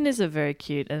 Echidnas are very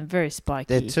cute and very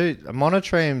spiky. They're two.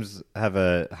 Monotremes have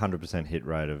a 100% hit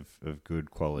rate of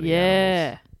good quality Yeah.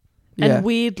 animals. Yeah. And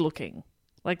weird looking.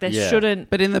 Like they Yeah. shouldn't.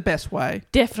 But in the best way.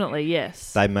 Definitely,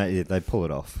 yes. They pull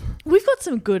it off. We've got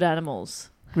some good animals.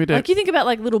 We do. Like you think about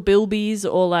like little bilbies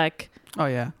or like Oh,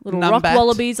 yeah. little rock Numbat.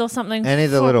 wallabies or something. Any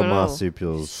of the little Fucking hell.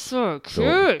 marsupials. So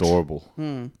They're cute. adorable.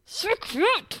 So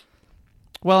cute.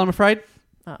 Well, I'm afraid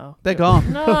Uh-oh. they're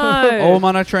gone. No. All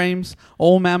monotremes,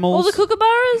 all mammals. All the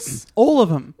kookaburras? all of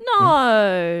them.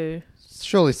 No.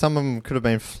 Surely some of them could have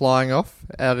been flying off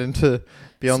out into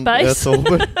beyond Space. Earth's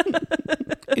orbit.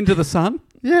 Into the sun.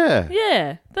 Yeah.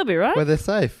 Yeah, they'll be right. Where they're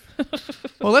safe.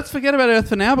 Well, let's forget about Earth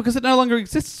for now because it no longer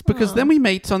exists. Because then we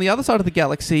meet on the other side of the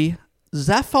galaxy,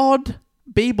 Zaphod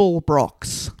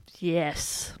Beeblebrox.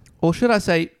 Yes. Or should I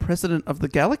say, President of the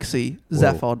Galaxy, Whoa.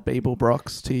 Zaphod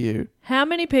Beeblebrox to you. How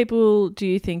many people do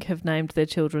you think have named their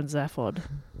children Zaphod?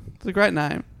 It's a great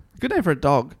name. Good name for a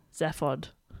dog. Zaphod.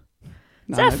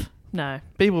 No, Zaph? No.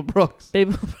 Beeblebrox.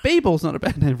 Beeble. Beeble's not a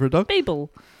bad name for a dog. Beeble.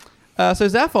 So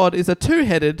Zaphod is a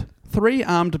two-headed,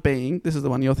 three-armed being. This is the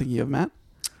one you're thinking of, Matt.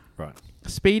 Right.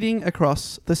 Speeding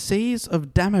across the seas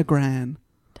of Damagran.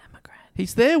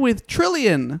 He's there with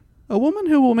Trillian, a woman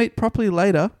who we'll meet properly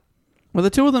later. Well, the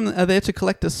two of them are there to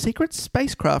collect a secret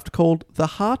spacecraft called the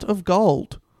Heart of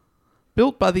Gold,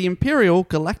 built by the Imperial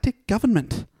Galactic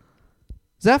Government.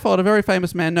 Zaphod, a very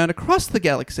famous man known across the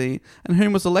galaxy, and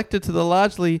whom was elected to the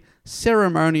largely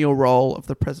ceremonial role of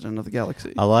the President of the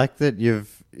Galaxy. I like that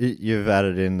you've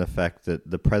added in the fact that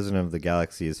the president of the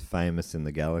galaxy is famous in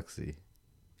the galaxy.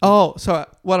 Oh, so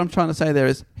what I'm trying to say there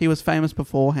is he was famous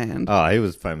beforehand. Oh, he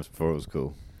was famous before it was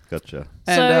cool. Gotcha.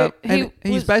 And, So he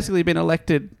he's was- basically been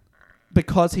elected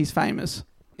because he's famous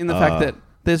in the fact that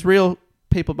there's real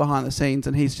people behind the scenes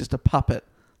and he's just a puppet.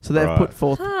 So they've Right. put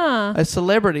forth Huh. a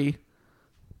celebrity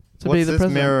to What's be the this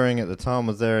president. mirroring at the time?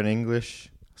 Was there an English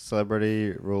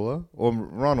celebrity ruler? Or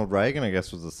Ronald Reagan, I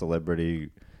guess, was a celebrity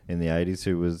in the 80s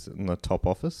who was in the top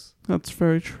office? That's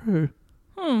very true.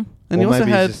 Hmm. And he Or also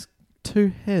maybe had just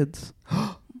two heads.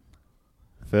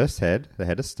 first head, the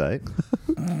head of state.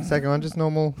 Second one, just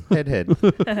normal head.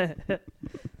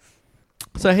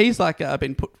 So he's like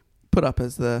been put up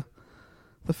as the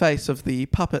face of the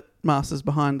puppet masters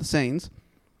behind the scenes.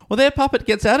 Well, their puppet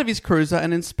gets out of his cruiser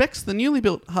and inspects the newly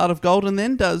built Heart of Gold and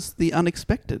then does the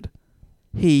unexpected.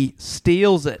 he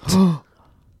steals it.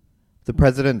 The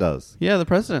president does. Yeah, the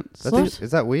president.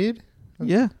 Is that weird?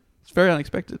 Yeah, it's very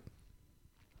unexpected.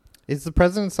 Is the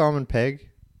president Simon Pegg?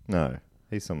 No,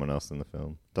 he's someone else in the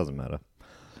film. Doesn't matter.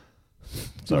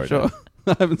 Sorry, Not sure.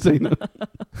 I haven't seen it.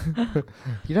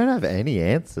 You don't have any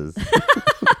answers.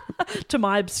 To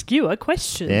my obscure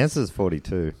questions. The answer's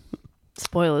 42.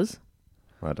 Spoilers.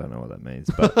 I don't know what that means,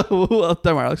 but Well,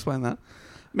 don't worry, I'll explain that.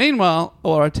 Meanwhile,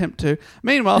 or attempt to.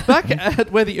 Meanwhile, back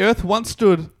at where the Earth once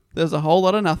stood, there's a whole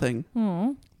lot of nothing.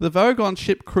 The Vogon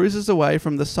ship cruises away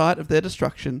from the site of their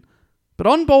destruction. But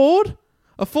on board,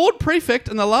 a Ford prefect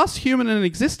and the last human in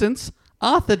existence,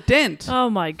 Arthur Dent.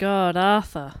 Oh my God,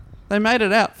 Arthur. They made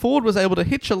it out. Ford was able to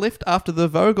hitch a lift after the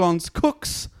Vogon's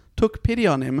cooks took pity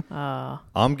on him.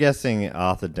 I'm guessing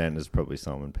Arthur Dent is probably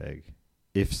Simon Pegg.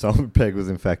 If Simon Pegg was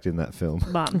in fact in that film.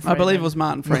 Martin Freeman. I believe it was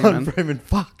Martin Freeman. Martin Freeman,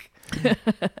 fuck.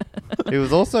 He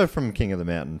was also from King of the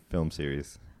Mountain film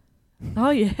series.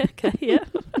 Oh, yeah. Okay, yeah.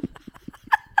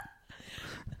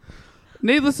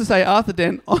 Needless to say, Arthur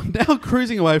Dent, now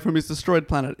cruising away from his destroyed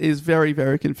planet, is very,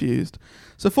 very confused.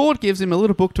 So Ford gives him a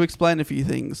little book to explain a few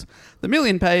things. The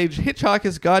million-page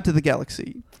Hitchhiker's Guide to the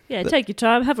Galaxy. Yeah, take your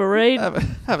time, have a read.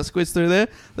 Have a squiz through there.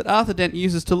 That Arthur Dent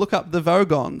uses to look up the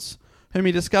Vogons, whom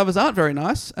he discovers aren't very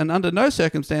nice, and under no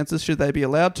circumstances should they be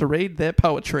allowed to read their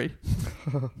poetry.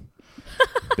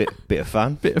 Bit of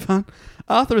fun. Bit of fun.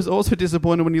 Arthur is also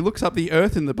disappointed when he looks up the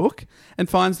Earth in the book and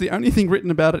finds the only thing written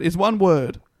about it is one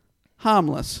word.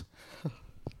 Harmless.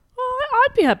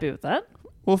 I'd be happy with that.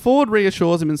 Well, Ford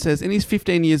reassures him and says, in his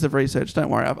 15 years of research, don't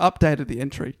worry, I've updated the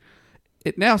entry.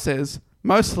 It now says,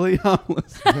 mostly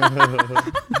harmless.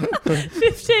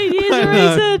 15 years of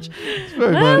research. It's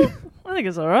very funny. I think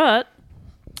it's all right.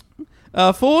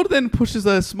 Ford then pushes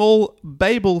a small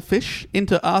Babel fish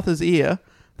into Arthur's ear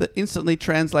that instantly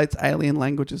translates alien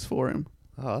languages for him.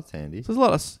 Oh, that's handy. So there's a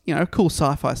lot of, cool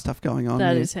sci-fi stuff going on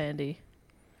That here. is handy.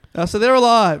 So they're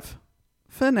alive.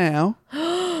 For now.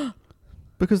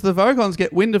 Because the Vogons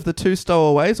get wind of the two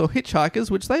stowaways or hitchhikers,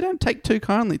 which they don't take too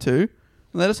kindly to,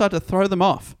 and they decide to throw them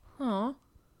off. Aw.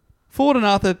 Ford and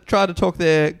Arthur try to talk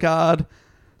their guard,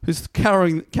 who's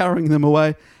carrying them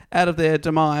away, out of their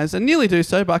demise, and nearly do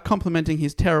so by complimenting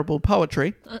his terrible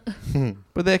poetry.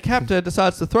 But their captor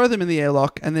decides to throw them in the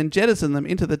airlock and then jettison them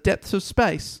into the depths of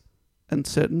space and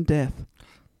certain death.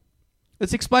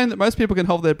 It's explained that most people can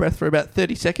hold their breath for about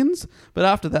 30 seconds, but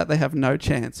after that they have no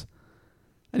chance.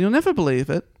 And you'll never believe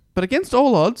it, but against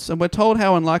all odds, and we're told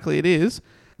how unlikely it is,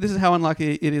 this is how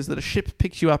unlikely it is that a ship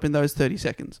picks you up in those 30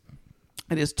 seconds.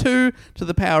 It is 2 to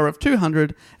the power of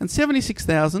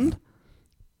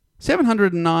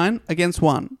 276,709 against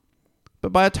 1.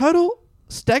 But by a total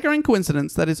staggering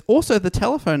coincidence, that is also the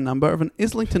telephone number of an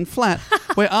Islington flat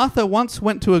where Arthur once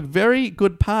went to a very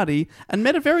good party and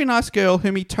met a very nice girl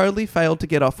whom he totally failed to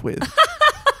get off with.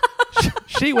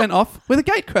 She went off with a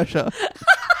gatecrasher.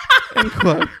 End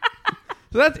quote.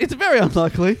 So it's very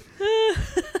unlikely.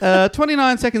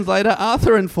 29 seconds later,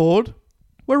 Arthur and Ford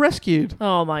were rescued.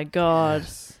 Oh, my God.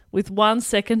 Yes. With 1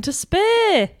 second to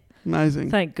spare. Amazing.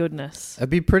 Thank goodness. It'd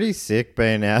be pretty sick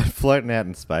being floating out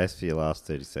in space for your last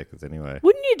 30 seconds anyway.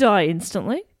 Wouldn't you die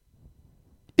instantly?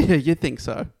 Yeah, you'd think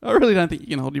so. I really don't think you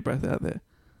can hold your breath out there.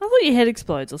 I thought your head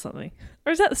explodes or something.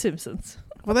 Or is that The Simpsons?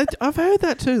 Well, I've heard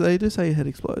that too. They do say your head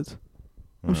explodes.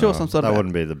 I'm sure some sort of... That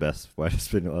wouldn't be the best way to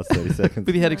spend the last 30 seconds.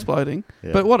 With your head exploding.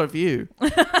 Yeah. But what a view.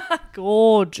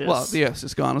 Gorgeous. Well, the Earth's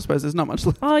just gone. I suppose there's not much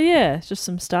left. Oh, yeah. It's just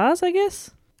some stars, I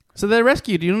guess. So they're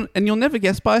rescued, and you'll never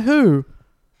guess by who.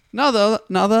 Another.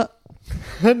 Another.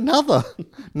 Oh,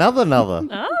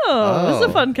 that's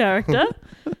a fun character.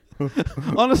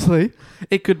 Honestly,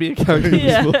 it could be a character in this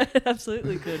Yeah, book. it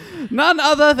absolutely could. None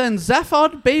other than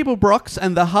Zaphod Beeblebrox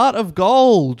and the Heart of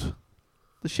Gold.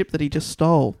 The ship that he just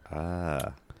stole.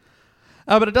 But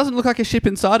it doesn't look like a ship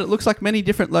inside. It looks like many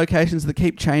different locations that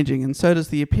keep changing, and so does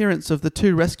the appearance of the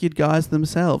two rescued guys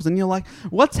themselves. And you're like,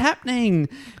 what's happening?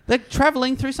 They're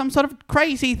travelling through some sort of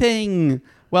crazy thing.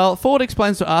 Well, Ford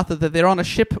explains to Arthur that they're on a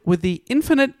ship with the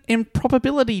infinite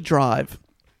improbability drive.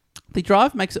 The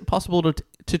drive makes it possible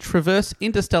to traverse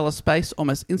interstellar space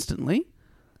almost instantly,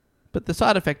 but the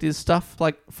side effect is stuff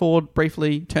like Ford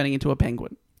briefly turning into a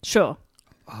penguin. Sure.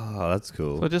 Oh, that's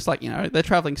cool. So just like, they're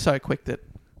travelling so quick that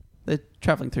they're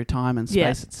travelling through time and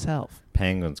space itself.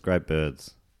 Penguins, great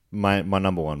birds. My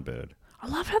number one bird. I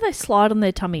love how they slide on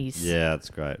their tummies. Yeah, that's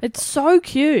great. It's so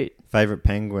cute. Favourite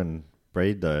penguin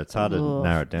breed, though. It's hard to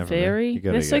narrow it down from there. Very. You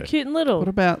gotta They're so go. cute and little.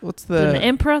 What's The the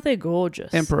Emperor, they're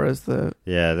gorgeous. Emperor is the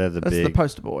Yeah, they're the that's big. the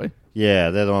poster boy. Yeah,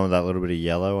 they're the one with that little bit of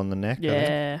yellow on the neck. I think.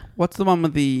 Yeah. What's the one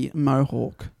with the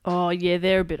mohawk? Oh, yeah,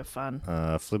 they're a bit of fun.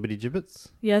 Flibbity gibbets.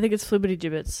 Yeah, I think it's Flibbity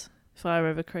Gibbets, if I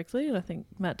remember correctly, and I think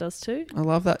Matt does too. I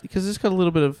love that because it's got a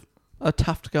little bit of a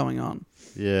tuft going on.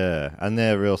 Yeah, and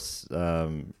they're real,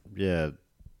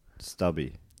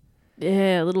 stubby.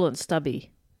 Yeah, little and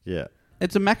stubby. Yeah.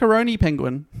 It's a macaroni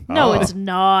penguin. No, Oh, it's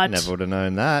not. Never would have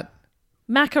known that.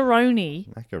 Macaroni.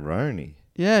 Macaroni.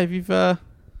 Yeah, if you want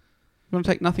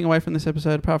to take nothing away from this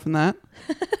episode apart from that,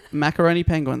 macaroni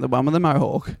penguin, the one with the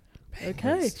mohawk.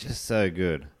 Okay. It's just so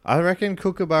good. I reckon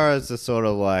kookaburras are sort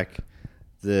of like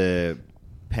the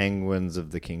penguins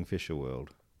of the kingfisher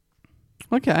world.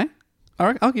 Okay,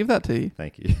 I'll give that to you.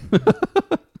 Thank you.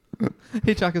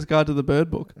 Hitchhiker's Guide to the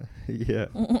Bird Book. Yeah.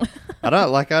 I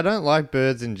don't like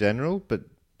birds in general, but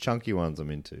chunky ones I'm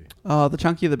into. Oh, the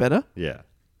chunkier the better. Yeah.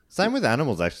 Same with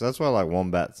animals, actually. That's why I like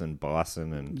wombats and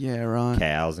bison and Yeah, right.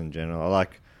 cows in general. I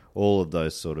like all of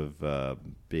those sort of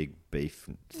big beef,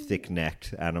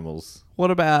 thick-necked animals.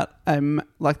 What about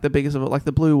like the biggest of it, like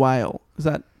the blue whale? Is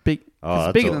that big? Oh, it's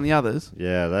that's bigger all- than the others.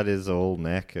 Yeah, that is all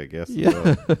neck, I guess. as Yeah.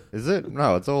 well. Is it?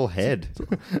 No, it's all head.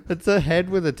 It's a head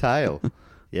with a tail.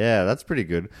 Yeah, that's pretty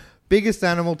good. Biggest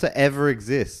animal to ever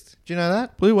exist. Do you know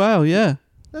that? Blue whale, yeah.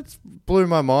 That's blew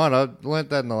my mind. I learnt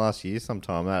that in the last year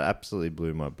sometime. That absolutely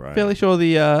blew my brain. Fairly sure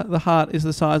the heart is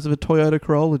the size of a Toyota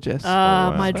Corolla, Jess.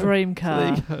 wow. My dream So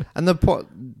there you car. go.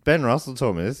 And Ben Russell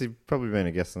told me this. He's probably been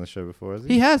a guest on the show before, has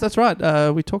he? He has, that's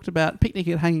right. We talked about Picnic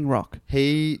at Hanging Rock.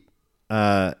 He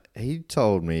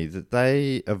told me that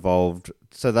they evolved.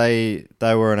 So they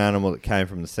were an animal that came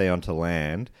from the sea onto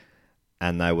land,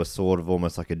 and they were sort of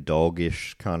almost like a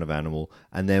doggish kind of animal,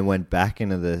 and then went back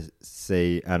into the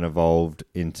sea and evolved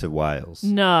into whales.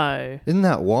 No. Isn't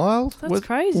that wild? That's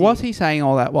crazy. Was he saying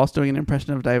all that whilst doing an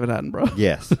impression of David Attenborough?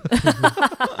 Yes.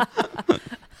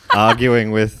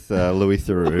 Arguing with Louis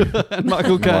Theroux. And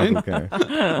Michael Caine.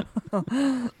 Michael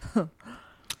Caine.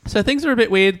 So things are a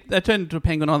bit weird. They turn into a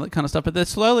penguin and all that kind of stuff, but they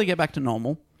slowly get back to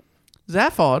normal.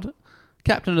 Zaphod,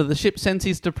 captain of the ship, sends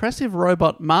his depressive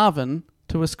robot Marvin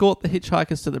to escort the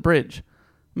hitchhikers to the bridge.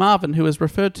 Marvin, who is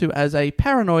referred to as a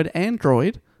paranoid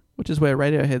android, which is where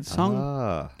Radiohead's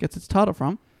song gets its title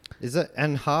from. Is it?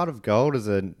 And Heart of Gold is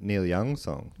a Neil Young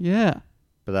song, Yeah,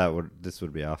 but this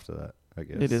would be after that, I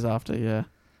guess. it is after, yeah.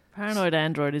 Paranoid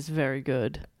Android is very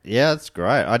good. Yeah, it's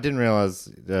great. I didn't realize.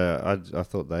 I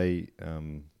thought they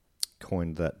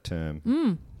coined that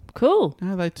term. Cool.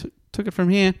 No, they took it from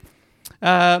here.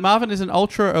 Marvin is an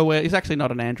ultra-aware... He's actually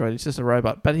not an android, he's just a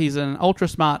robot. But he's an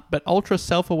ultra-smart but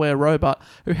ultra-self-aware robot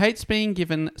who hates being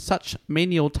given such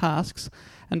menial tasks,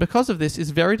 and because of this is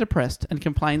very depressed and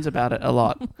complains about it a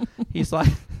lot. He's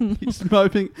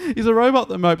moping. He's a robot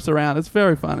that mopes around. It's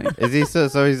very funny. Is he so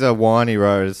he's a whiny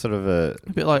road? It's sort of a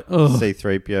A bit like, ugh.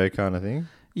 C-3PO kind of thing.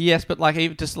 Yes, but like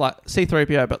even just like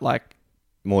C-3PO, but like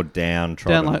More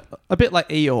downtrodden. down like a bit like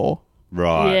Eeyore.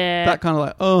 Right. Yeah. That kind of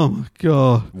like, oh my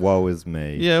god. Woe is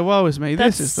me. Yeah, woe is me.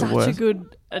 That's This is such the worst. a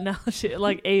good analogy.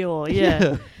 Like Eeyore,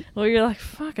 yeah. Well, you're like,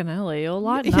 fucking hell, Eeyore,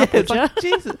 lighten Yeah, up, it's would ya? like,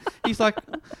 Jesus. He's like,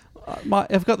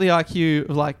 I've got the IQ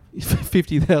of like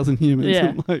 50,000 humans. Yeah.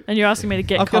 I'm like, And you're asking me to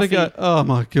get I've got to coffee. go, oh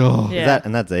my god. Yeah.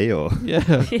 And that's Eeyore.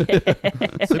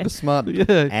 Yeah. Super smart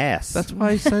Yeah. ass. That's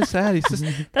why he's so sad. He's just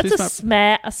That's too a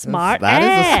smart. smart That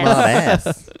ass.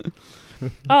 is a smart ass.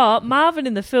 Oh, Marvin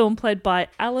in the film played by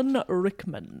Alan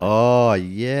Rickman. Oh,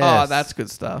 yes. Oh, that's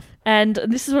good stuff. And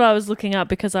this is what I was looking up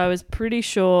because I was pretty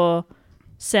sure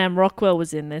Sam Rockwell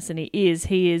was in this, and he is.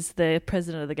 He is the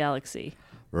president of the galaxy.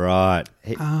 Right.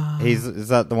 Is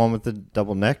that the one with the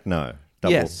double neck? No.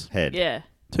 Double Yes. head. Yeah.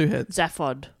 2 heads.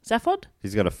 Zaphod. Zaphod?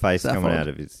 He's got a face coming Zaphod. out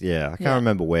of his... Yeah, I can't Yeah.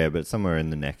 remember where, but somewhere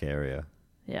in the neck area.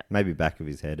 Yeah. Maybe back of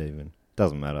his head even.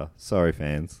 Doesn't matter. Sorry,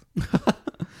 fans.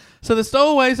 So the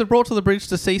stowaways are brought to the bridge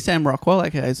to see Sam Rockwell,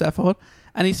 aka Zaphod,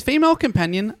 and his female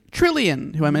companion,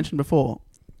 Trillian, who I mentioned before.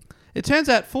 It turns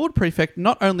out Ford Prefect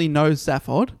not only knows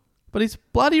Zaphod, but he's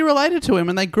bloody related to him,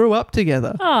 and they grew up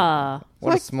together. Ah.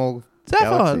 What like a small Zaphod.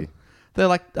 galaxy. They're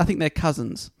like, I think they're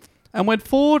cousins. And when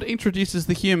Ford introduces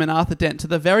the human Arthur Dent to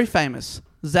the very famous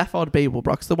Zaphod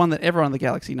Beeblebrox, the one that everyone in the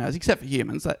galaxy knows, except for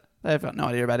humans, they've got no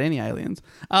idea about any aliens,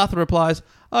 Arthur replies,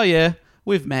 oh yeah,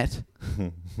 we've met.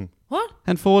 What?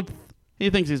 And Ford, he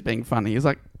thinks he's being funny. He's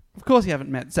like, of course you haven't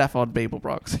met Zaphod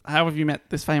Beeblebrox. How have you met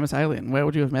this famous alien? Where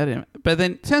would you have met him? But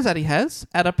then it turns out he has,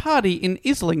 at a party in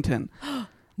Islington.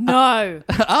 No.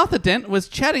 Arthur Dent was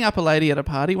chatting up a lady at a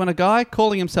party when a guy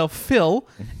calling himself Phil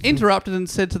interrupted and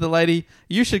said to the lady,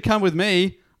 you should come with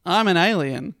me. I'm an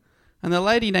alien. And the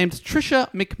lady named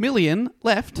Trisha McMillian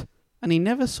left, and he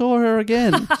never saw her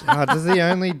again. Does he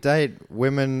only date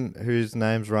women whose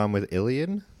names rhyme with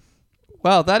Ilian?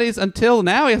 Well, that is until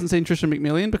now he hasn't seen Trisha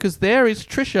McMillian, because there is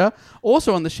Trisha,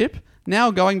 also on the ship,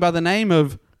 now going by the name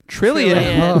of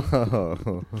Trillian.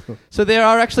 Oh, So there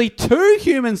are actually 2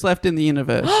 humans left in the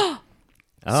universe.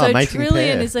 So mating Trillian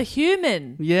pair. is a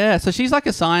human. Yeah, so she's like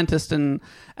a scientist and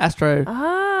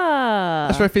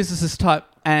astrophysicist type,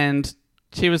 and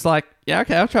she was like, yeah,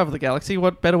 okay, I'll travel the galaxy.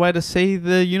 What better way to see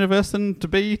the universe than to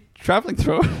be traveling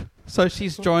through it? So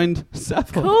she's joined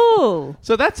Zaphod. Cool.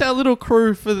 So that's our little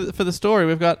crew for the story.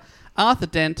 We've got Arthur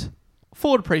Dent,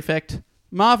 Ford Prefect,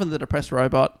 Marvin the Depressed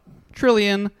Robot,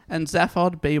 Trillian, and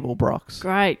Zaphod Beeblebrox.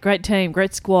 Great team,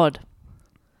 great squad.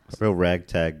 A real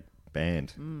ragtag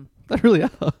band. They really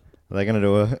are. Are they going to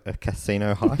do a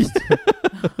casino heist?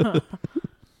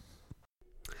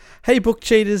 Hey Book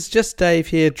Cheaters, just Dave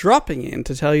here, dropping in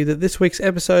to tell you that this week's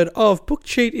episode of Book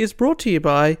Cheat is brought to you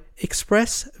by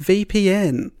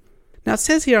ExpressVPN. Now it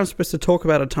says here I'm supposed to talk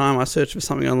about a time I searched for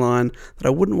something online that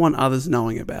I wouldn't want others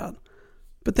knowing about.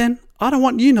 But then, I don't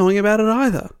want you knowing about it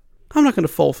either. I'm not going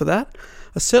to fall for that.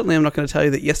 I certainly am not going to tell you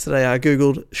that yesterday I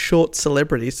googled short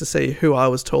celebrities to see who I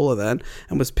was taller than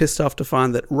and was pissed off to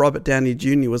find that Robert Downey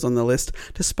Jr. was on the list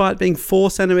despite being 4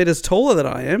 centimetres taller than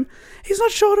I am. He's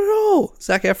not short at all.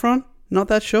 Zac Efron, not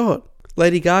that short.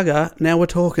 Lady Gaga, now we're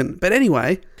talking. But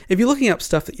anyway, if you're looking up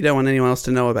stuff that you don't want anyone else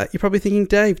to know about, you're probably thinking,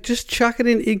 Dave, just chuck it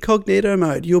in incognito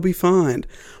mode. You'll be fine.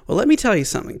 Well, let me tell you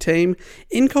something, team.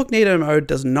 Incognito mode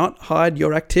does not hide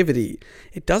your activity.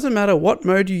 It doesn't matter what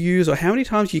mode you use or how many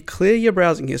times you clear your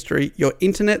browsing history, your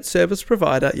internet service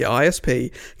provider, your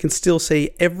ISP, can still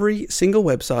see every single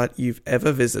website you've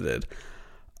ever visited.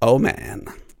 Oh man.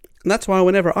 And that's why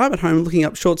whenever I'm at home looking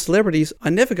up short celebrities, I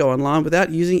never go online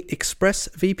without using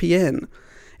ExpressVPN.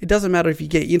 It doesn't matter if you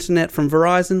get internet from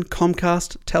Verizon,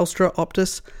 Comcast, Telstra,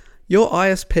 Optus, your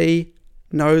ISP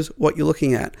knows what you're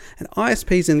looking at. And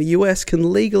ISPs in the US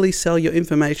can legally sell your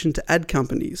information to ad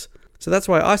companies. So that's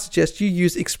why I suggest you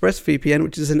use ExpressVPN,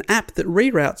 which is an app that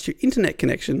reroutes your internet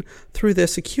connection through their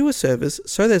secure servers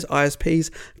so those ISPs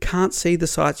can't see the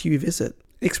sites you visit.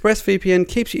 ExpressVPN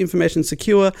keeps your information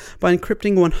secure by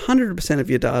encrypting 100% of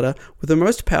your data with the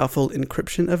most powerful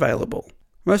encryption available.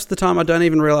 Most of the time I don't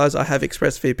even realize I have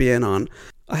ExpressVPN on.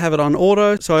 I have it on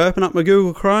auto, so I open up my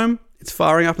Google Chrome, it's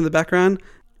firing up in the background.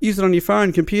 Use it on your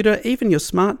phone, computer, even your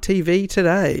smart TV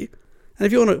today. And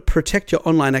if you want to protect your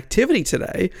online activity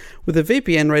today with a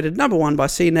VPN rated #1 by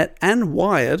CNET and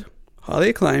Wired, highly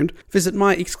acclaimed, visit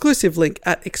my exclusive link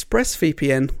at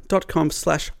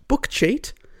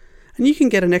expressvpn.com/bookcheat and you can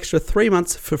get an extra 3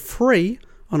 months for free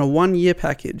on a 1-year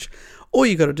package. All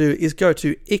you got to do is go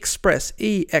to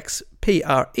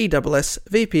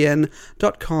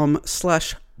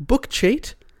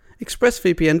expressvpn.com/bookcheat,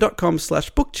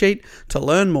 expressvpn.com/bookcheat to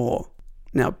learn more.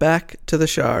 Now back to the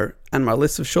show and my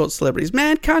list of short celebrities.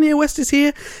 Man, Kanye West is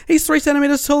here. He's 3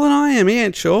 centimeters taller than I am. He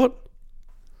ain't short.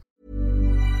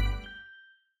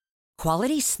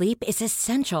 Quality sleep is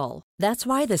essential. That's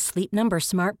why the Sleep Number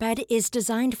Smart Bed is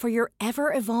designed for your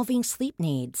ever-evolving sleep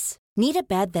needs. Need a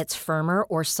bed that's firmer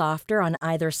or softer on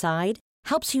either side?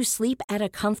 Helps you sleep at a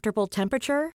comfortable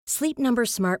temperature? Sleep Number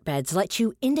Smart Beds let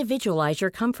you individualize your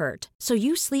comfort so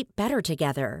you sleep better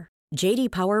together. J.D.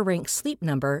 Power ranks Sleep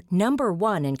Number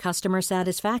 #1 in customer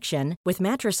satisfaction with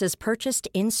mattresses purchased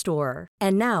in-store.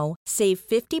 And now, save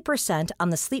 50% on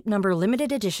the Sleep Number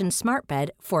Limited Edition Smart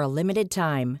Bed for a limited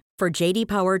time. For J.D.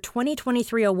 Power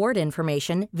 2023 award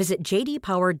information, visit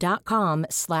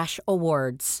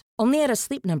jdpower.com/awards. Only at a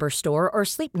Sleep Number store or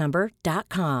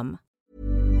sleepnumber.com.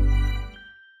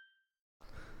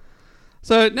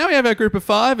 So now we have our group of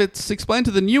 5. It's explained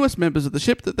to the newest members of the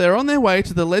ship that they're on their way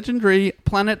to the legendary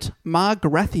planet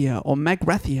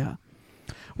Magrathia,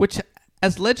 which,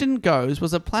 as legend goes,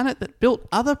 was a planet that built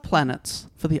other planets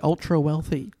for the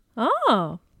ultra-wealthy.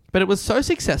 Oh. But it was so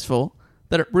successful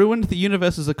that it ruined the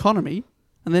universe's economy,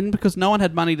 and then because no one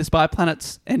had money to buy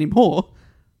planets anymore,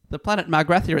 the planet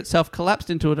Magrathia itself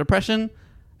collapsed into a depression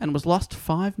and was lost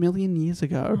 5 million years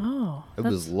ago. Oh. It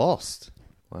was lost.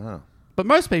 Wow. But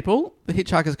most people, the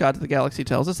Hitchhiker's Guide to the Galaxy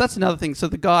tells us, that's another thing. So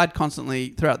the guide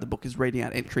constantly, throughout the book, is reading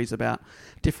out entries about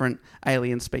different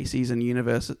alien species and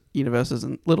universes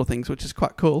and little things, which is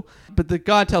quite cool. But the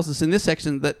guide tells us in this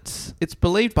section that it's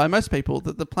believed by most people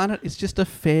that the planet is just a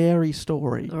fairy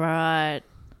story. Right.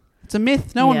 It's a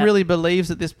myth. No one really believes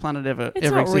that this planet ever It's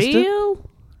not existed. real.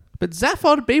 But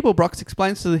Zaphod Beeblebrox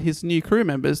explains to his new crew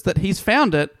members that he's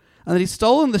found it and that he's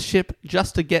stolen the ship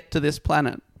just to get to this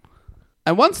planet.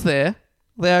 And once there,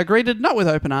 they are greeted not with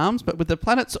open arms, but with the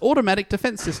planet's automatic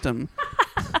defense system.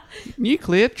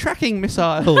 nuclear tracking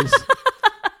missiles.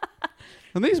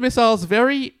 And these missiles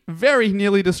very, very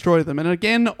nearly destroy them. And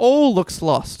again, all looks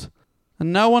lost.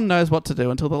 And no one knows what to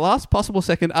do until the last possible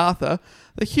second. Arthur,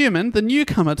 the human, the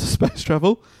newcomer to space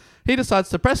travel, he decides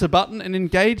to press a button and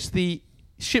engage the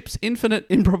ship's infinite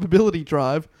improbability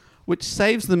drive, which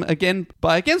saves them again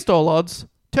by against all odds,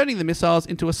 turning the missiles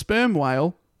into a sperm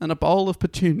whale and a bowl of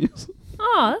petunias.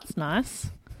 Oh, that's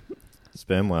nice.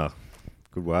 Sperm whale.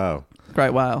 Good whale.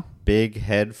 Great whale. Big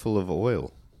head full of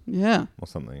oil Yeah. or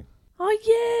something. Oh,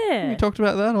 yeah. We talked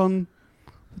about that on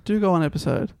the Do Go On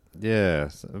episode. Yeah,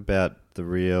 about the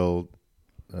real...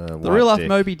 The real life Dick.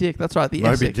 Moby Dick. That's right, the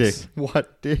Moby Essex. Dick.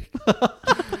 White Dick.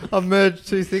 I've merged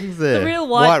two things there. The real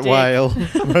white dick. whale.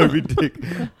 Moby Dick.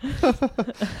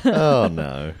 Oh,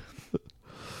 no.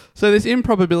 So this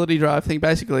improbability drive thing,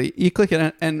 basically, you click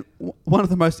it and one of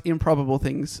the most improbable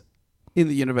things in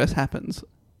the universe happens.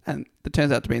 And it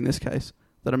turns out to be, in this case,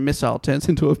 that a missile turns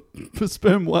into a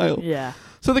sperm whale. Yeah.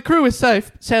 So the crew is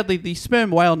safe. Sadly, the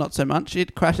sperm whale not so much.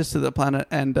 It crashes to the planet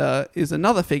and is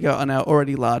another figure on our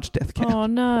already large death count. Oh,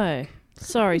 no.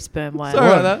 Sorry, sperm whale. Sorry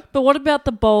about that. But what about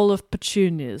the bowl of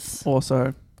petunias?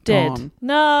 Also Dead. gone.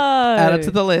 No. Add it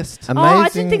to the list. Oh, I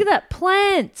didn't think of that.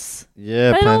 Plants.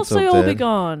 Yeah, They'd plants also all all dead. be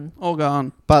gone. All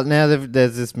gone. But now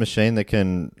there's this machine that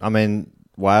can... I mean,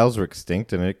 whales were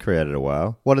extinct and it created a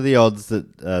whale. What are the odds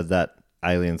that that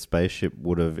alien spaceship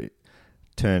would have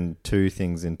turned two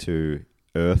things into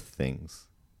Earth things?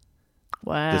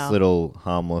 Wow. This little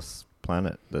harmless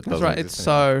planet that That's doesn't right. It's exist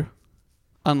anymore. so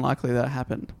unlikely that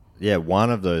happened. Yeah, one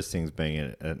of those things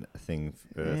being a thing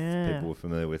Earth Yeah. people were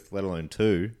familiar with, let alone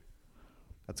two.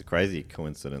 That's a crazy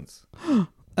coincidence.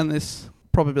 And this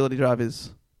probability drive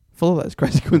is full of those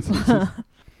crazy coincidences.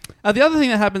 The other thing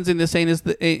that happens in this scene is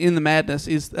in the madness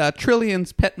is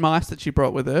Trillion's pet mice that she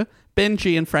brought with her,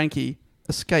 Benji and Frankie,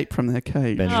 escape from their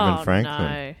cage. Benjamin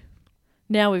Franklin. No.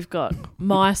 Now we've got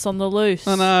mice on the loose.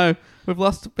 Oh no, we've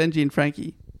lost Benji and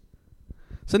Frankie.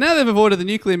 So now they've avoided the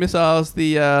nuclear missiles,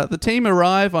 the team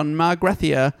arrive on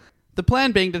Margrathia, the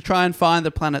plan being to try and find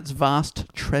the planet's vast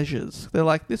treasures. They're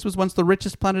like, this was once the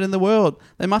richest planet in the world.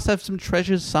 They must have some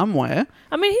treasures somewhere.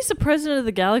 I mean, he's the president of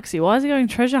the galaxy. Why is he going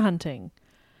treasure hunting?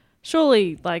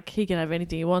 Surely, he can have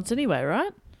anything he wants anyway,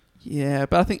 right? Yeah,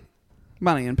 but I think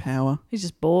money and power. He's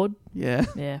just bored. Yeah.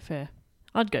 Yeah, fair.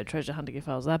 I'd go treasure hunting if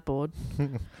I was that bored.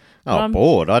 Oh, I'm-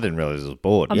 bored? I didn't realize it was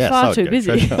bored. I'm yes, far I would too go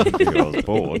busy. treasure hunting if I was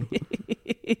bored.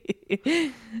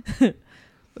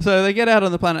 So they get out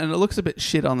on the planet and it looks a bit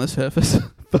shit on the surface,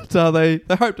 but they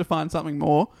hope to find something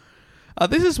more.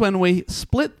 This is when we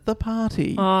split the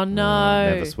party. Oh, no.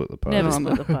 Never split the party. Never Oh,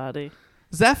 split no. the party.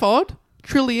 Zaphod,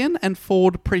 Trillion, and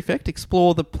Ford Prefect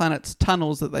explore the planet's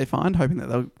tunnels that they find, hoping that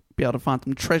they'll be able to find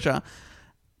some treasure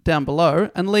down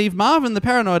below, and leave Marvin, the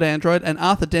paranoid android, and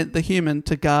Arthur Dent, the human,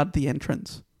 to guard the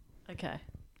entrance. Okay.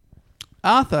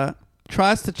 Arthur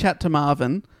tries to chat to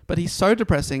Marvin, but he's so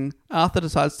depressing, Arthur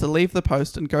decides to leave the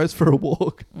post and goes for a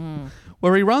walk,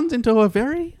 where he runs into a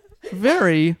very,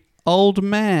 very old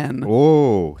man.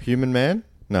 Oh, human man?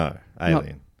 No,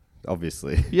 alien.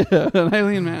 Obviously. Yeah, an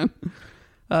alien man.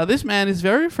 This man is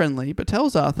very friendly, but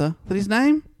tells Arthur that his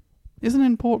name isn't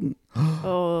important.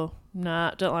 Oh,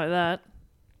 nah, don't like that.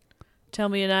 Tell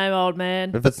me your name, old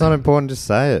man. If it's not important, just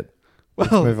say it.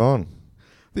 Let's Well, move on.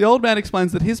 the old man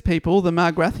explains that his people, the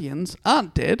Margrathians,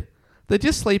 aren't dead. They're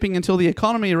just sleeping until the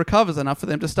economy recovers enough for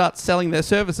them to start selling their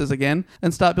services again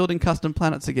and start building custom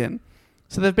planets again.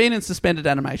 So they've been in suspended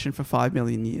animation for 5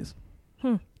 million years.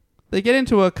 They get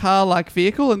into a car-like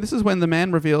vehicle, and this is when the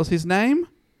man reveals his name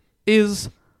is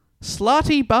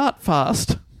Slarty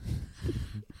Bartfast.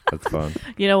 That's fun.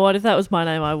 You know what? If that was my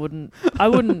name, I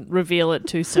wouldn't reveal it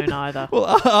too soon either. Well,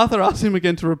 Arthur asks him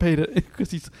again to repeat it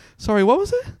because he's sorry. What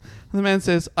was it? And the man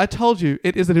says, "I told you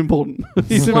it isn't important."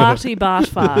 Slarty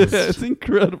Bartfast. Yeah, it's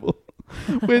incredible.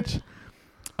 Which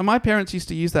my parents used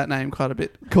to use that name quite a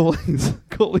bit, calling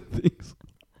things.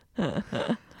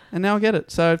 And now I get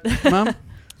it. So, Mum,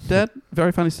 Dad,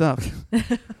 very funny stuff.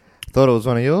 Thought it was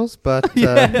one of yours, but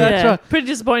Yeah. That's right. Pretty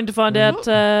disappointed to find out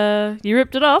you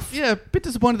ripped it off. Yeah, a bit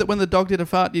disappointed that when the dog did a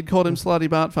fart, you'd called him Slutty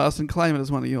Bartfast and claim it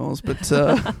as one of yours. But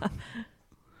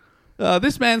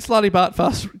this man, Slutty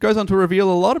Bartfast, goes on to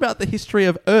reveal a lot about the history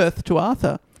of Earth to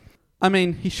Arthur. I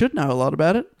mean, he should know a lot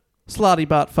about it. Slutty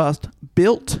Bartfast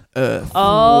built Earth.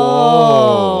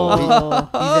 Oh.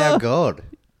 he's our god.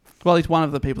 Well, he's one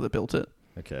of the people that built it.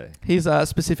 Okay. He's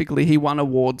specifically, he won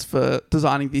awards for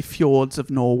designing the fjords of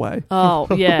Norway. Oh,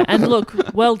 yeah. And look,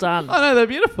 well done. I know, they're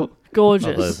beautiful. Oh,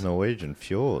 Gorgeous. those Norwegian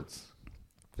fjords.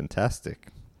 Fantastic.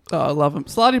 Oh, I love them.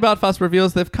 Slutty Bartfast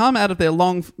reveals they've come out of their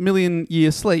long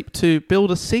million-year sleep to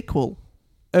build a sequel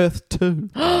Earth 2.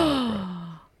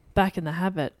 Back in the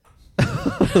habit.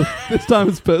 This time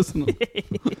it's personal.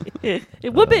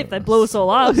 It would be if they blew us all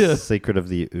up. Yeah. Secret of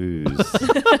the ooze.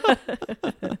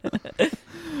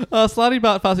 Slutty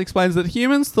Bartfast explains that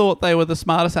humans thought they were the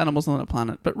smartest animals on the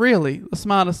planet, but really, the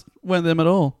smartest weren't them at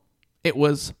all. It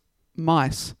was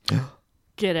mice.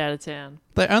 Get out of town.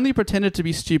 They only pretended to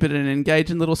be stupid and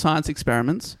engage in little science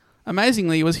experiments.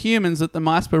 Amazingly, it was humans that the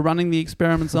mice were running the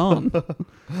experiments on.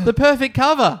 The perfect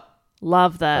cover!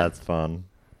 Love that. That's fun.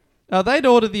 They'd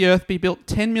ordered the Earth be built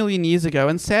 10 million years ago,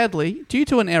 and sadly, due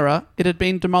to an error, it had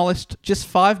been demolished just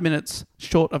 5 minutes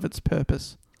short of its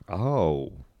purpose.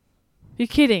 Oh. You're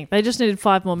kidding. They just needed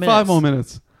 5 more minutes. 5 more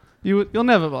minutes. You'll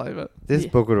never believe it. This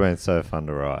book would have been so fun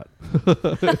to write.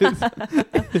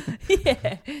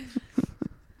 Yeah.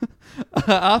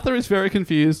 Arthur is very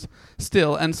confused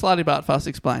still, and Slutty Bartfast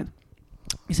explained.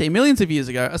 You see, millions of years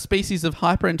ago, a species of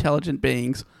hyper-intelligent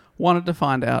beings wanted to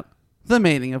find out the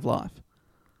meaning of life.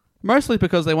 Mostly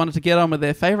because they wanted to get on with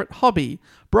their favourite hobby,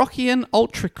 Brockian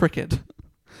Ultra Cricket.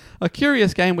 A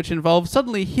curious game which involves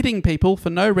suddenly hitting people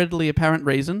for no readily apparent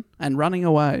reason and running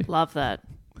away. Love that.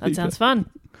 That sounds fun.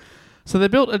 So they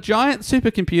built a giant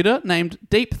supercomputer named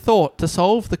Deep Thought to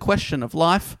solve the question of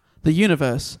life, the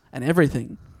universe, and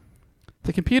everything.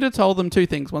 The computer told them 2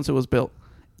 things once it was built.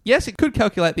 Yes, it could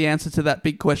calculate the answer to that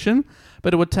big question,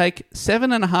 but it would take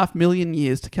 7.5 million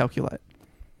years to calculate.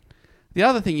 The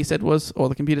other thing he said was, or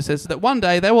the computer says, that one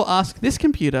day they will ask this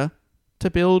computer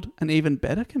to build an even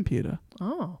better computer.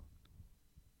 Oh.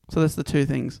 So that's the 2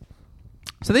 things.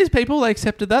 So these people, they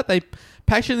accepted that. They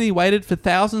patiently waited for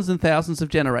thousands and thousands of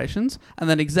generations, and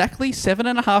then exactly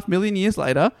 7.5 million years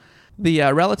later, the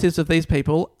relatives of these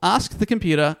people asked the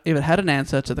computer if it had an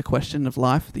answer to the question of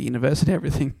life, the universe, and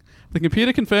everything. The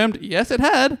computer confirmed, yes, it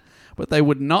had, but they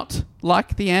would not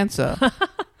like the answer.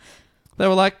 They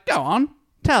were like, go on,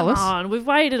 tell us. Come on, we've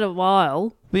waited a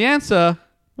while. The answer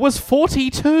was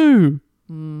 42,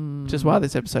 which is why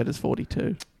this episode is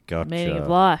 42. Gotcha. Meaning of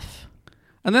life.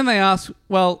 And then they ask,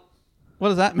 well, what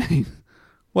does that mean?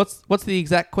 What's the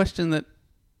exact question that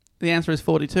the answer is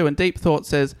 42? And Deep Thought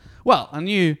says, well, I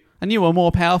knew a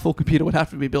more powerful computer would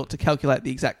have to be built to calculate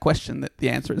the exact question that the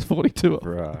answer is 42 of.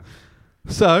 Right.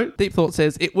 So, Deep Thought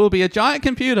says, it will be a giant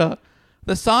computer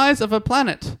the size of a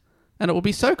planet, and it will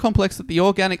be so complex that the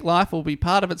organic life will be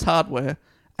part of its hardware,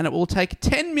 and it will take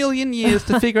 10 million years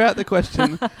to figure out the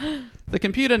question. The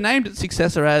computer named its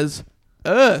successor as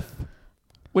Earth,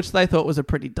 which they thought was a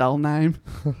pretty dull name.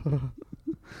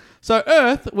 So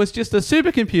Earth was just a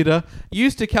supercomputer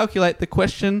used to calculate the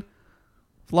question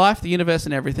of life, the universe,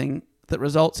 and everything that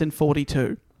results in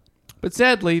 42. But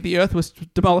sadly, the Earth was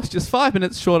demolished just 5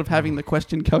 minutes short of having the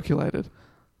question calculated.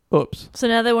 Oops. So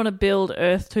now they want to build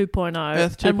Earth 2.0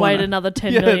 Earth 2.0. and wait another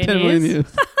 10 10 million million years.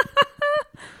 years.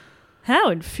 How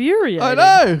infuriating. I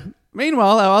know.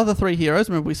 Meanwhile, our other 3 heroes,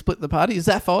 remember we split the party,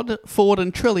 Zaphod, Ford,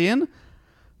 and Trillian,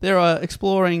 they're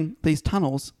exploring these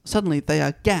tunnels. Suddenly, they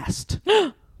are gassed.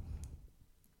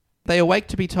 They awake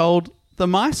to be told, the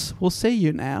mice will see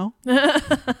you now.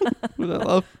 With that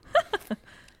love.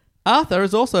 Arthur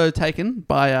is also taken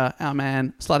by our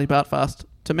man, Slutty Bartfast,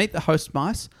 to meet the host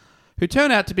mice, who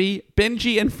turn out to be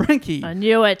Benji and Frankie. I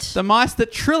knew it. The mice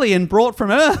that Trillian brought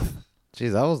from Earth.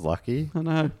 Jeez, I was lucky. I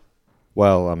know.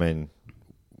 Well, I mean,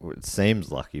 it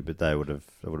seems lucky, but that would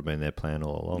have been their plan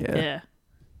all along. Yeah.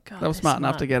 God, They were they're smart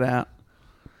enough to get out.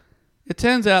 It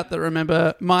turns out that,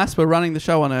 remember, mice were running the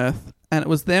show on Earth, and it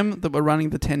was them that were running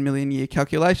the 10 million year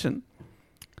calculation.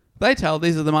 They tell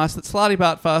these are the mice that Slutty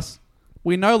Bartfast,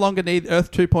 we no longer need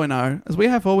Earth 2.0, as we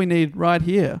have all we need right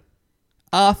here.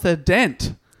 Arthur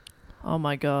Dent. Oh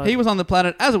my God. He was on the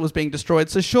planet as it was being destroyed,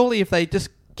 so surely if they just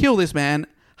kill this man,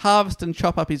 harvest and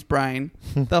chop up his brain,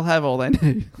 they'll have all they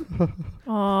need.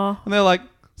 Aw. And they're like,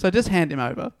 so just hand him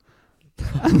over.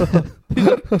 These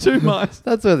are 2 mice.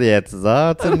 That's where the answers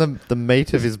are. It's in the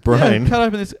meat of his brain. Yeah, cut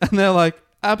open this, and they're like,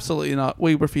 absolutely not.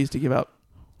 We refuse to give up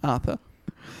Arthur.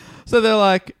 So they're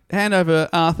like, hand over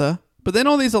Arthur. But then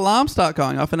all these alarms start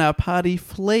going off, and our party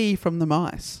flee from the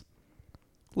mice,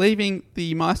 leaving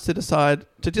the mice to decide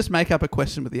to just make up a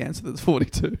question with the answer that's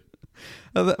 42.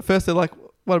 First, they're like,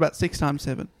 what about 6 times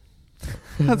 7?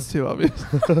 That's too obvious.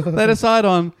 They decide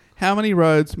on how many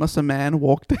roads must a man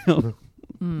walk down.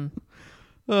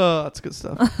 Oh, that's good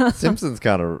stuff. Simpsons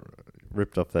kind of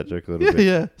ripped off that joke a little Yeah, bit.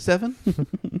 yeah. 7?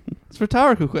 It's a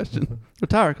rhetorical question.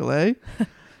 Rhetorical, eh?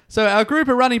 So our group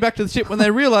are running back to the ship when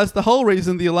they realise the whole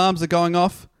reason the alarms are going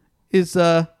off is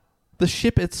the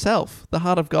ship itself, the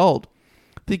Heart of Gold.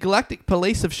 The Galactic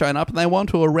Police have shown up and they want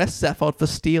to arrest Zaphod for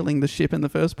stealing the ship in the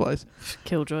first place.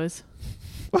 Killjoys.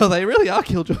 Well, they really are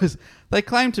killjoys. They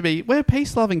claim to be, we're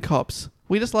peace-loving cops.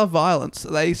 We just love violence.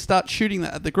 They start shooting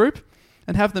at the group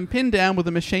and have them pinned down with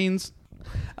the machines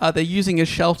they're using as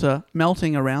shelter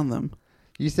melting around them.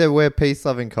 You said we're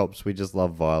peace-loving cops. We just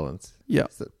love violence. Yeah.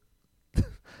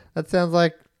 That sounds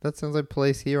like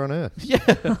police here on Earth.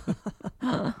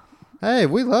 Yeah. Hey,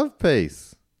 we love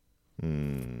peace.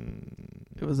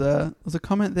 It was a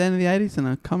comment then in the 80s and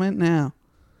a comment now.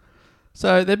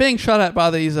 So they're being shot at by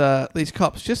these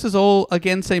cops. Just as all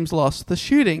again seems lost, the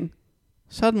shooting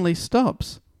suddenly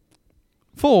stops.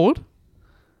 Ford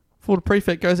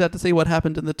Prefect goes out to see what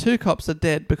happened, and the two cops are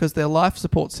dead because their life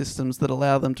support systems that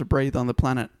allow them to breathe on the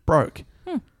planet broke.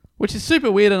 Which is super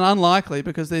weird and unlikely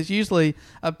because there's usually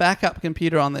a backup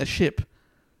computer on their ship.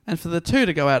 And for the two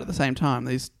to go out at the same time,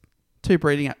 these two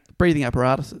breathing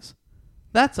apparatuses.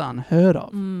 That's unheard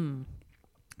of.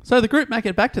 So the group make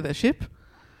it back to their ship,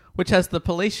 which has the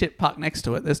police ship parked next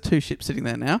to it. There's two ships sitting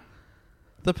there now.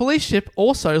 The police ship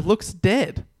also looks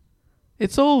dead.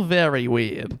 It's all very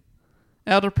weird.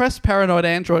 Our depressed paranoid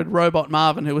android robot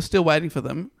Marvin, who was still waiting for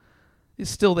them, is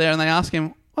still there, and they ask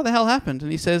him, what the hell happened?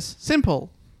 And he says,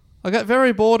 simple. I got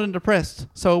very bored and depressed,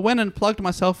 so I went and plugged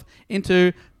myself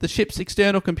into the ship's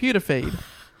external computer feed.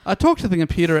 I talked to the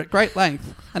computer at great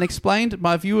length and explained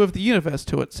my view of the universe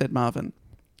to it, said Marvin.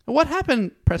 What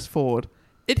happened? Pressed Ford.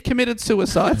 It committed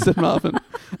suicide, said Marvin,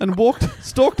 and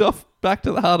stalked off back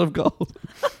to the Heart of Gold.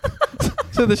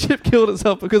 So the ship killed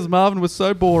itself because Marvin was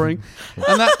so boring,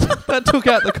 and that took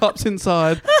out the cops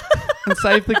inside and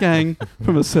saved the gang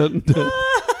from a certain death.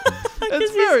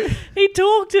 He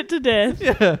talked it to death.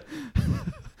 Yeah.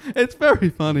 It's very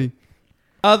funny.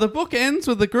 The book ends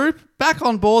with the group back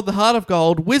on board the Heart of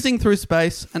Gold, whizzing through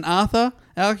space, and Arthur,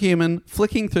 our human,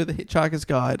 flicking through the Hitchhiker's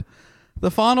Guide.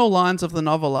 The final lines of the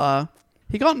novel are,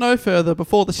 he got no further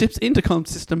before the ship's intercom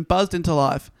system buzzed into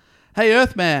life. Hey,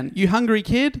 Earthman, you hungry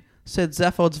kid? Said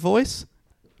Zaphod's voice.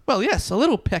 Well, yes, a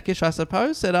little peckish, I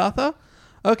suppose, said Arthur.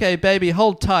 Okay, baby,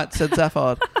 hold tight, said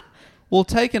Zaphod. We'll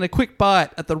take in a quick bite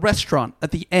at the restaurant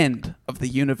at the end of the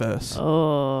universe.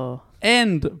 Oh.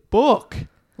 End book.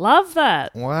 Love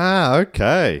that. Wow,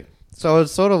 okay. So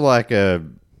it's sort of like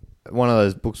one of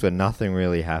those books where nothing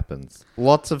really happens.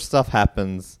 Lots of stuff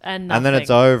happens. And then it's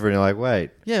over and you're like,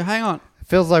 wait. Yeah, hang on. It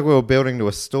feels like we were building to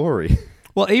a story.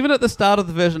 Well, even at the start of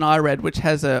the version I read, which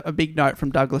has a big note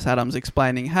from Douglas Adams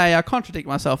explaining, hey, I contradict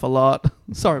myself a lot.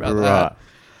 Sorry about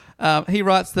that. He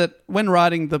writes that when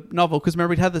writing the novel, because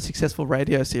remember he'd had the successful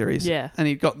radio series and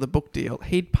he'd got the book deal,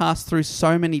 he'd passed through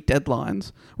so many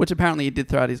deadlines, which apparently he did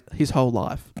throughout his whole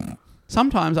life.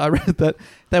 Sometimes I read that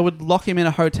they would lock him in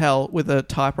a hotel with a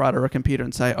typewriter or a computer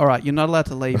and say, all right, you're not allowed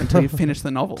to leave until you finish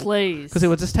the novel. Please. Because it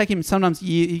would just take him sometimes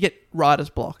years. You get writer's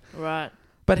block. Right.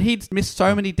 But he'd missed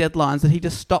so many deadlines that he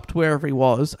just stopped wherever he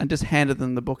was and just handed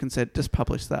them the book and said, just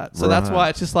publish that. So that's why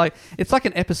it's just like, it's like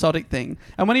an episodic thing.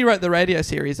 And when he wrote the radio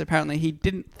series, apparently he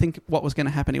didn't think what was going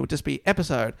to happen. It would just be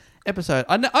episode.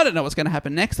 I don't know what's going to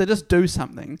happen next. They just do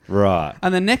something. Right.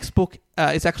 And the next book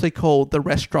is actually called The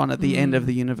Restaurant at the End of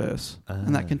the Universe.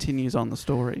 And that continues on the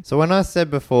story. So when I said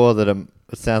before that it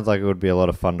sounds like it would be a lot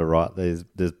of fun to write this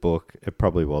book, it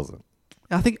probably wasn't.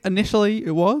 I think initially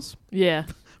it was. Yeah.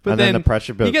 But then the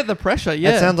pressure built. You get the pressure,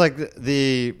 yeah. It sounds like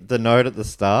the note at the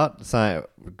start saying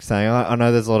I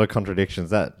know there's a lot of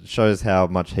contradictions. That shows how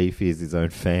much he fears his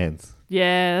own fans.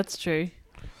 Yeah, that's true.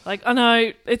 Like, I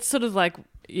know, it's sort of like,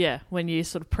 when you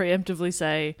sort of preemptively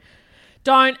say,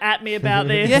 don't at me about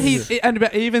this. Yeah, he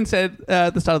even said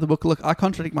at the start of the book, look, I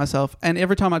contradict myself, and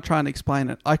every time I try and explain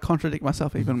it, I contradict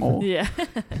myself even more. Yeah.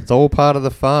 It's all part of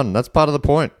the fun. That's part of the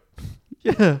point.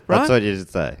 Yeah, right? That's what you should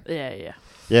say. Yeah.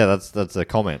 Yeah, that's a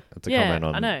comment. It's a comment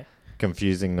on I know.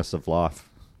 confusingness of life.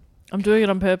 I'm doing it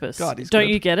on purpose. God, he's Don't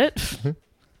good. you get it?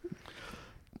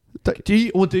 Do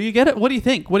you get it? What do you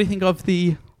think? What do you think of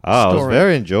the story? It was very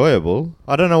story? enjoyable.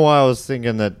 I don't know why I was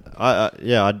thinking that.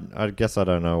 I guess I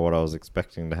don't know what I was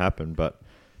expecting to happen, but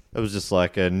it was just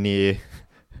like a near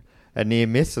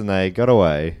miss, and they got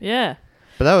away. Yeah.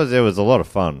 But it was a lot of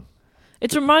fun.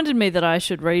 It's reminded me that I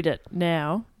should read it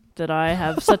now that I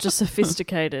have such a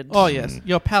sophisticated... Oh, yes.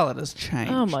 Your palate has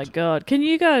changed. Oh, my God. Can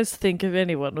you guys think of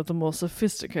anyone with a more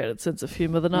sophisticated sense of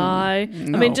humour than I?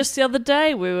 No. I mean, just the other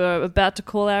day, we were about to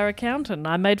call our accountant, and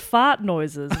I made fart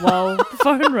noises while the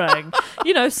phone rang.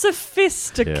 You know,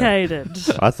 sophisticated.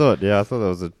 Yeah. I thought there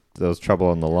was trouble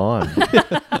on the line.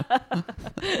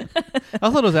 I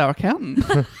thought it was our accountant.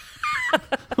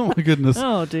 Oh, my goodness.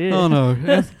 Oh, dear. Oh, no.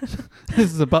 This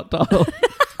is a butt dial.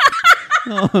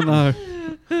 Oh, no.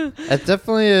 It's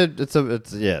definitely it's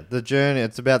the journey.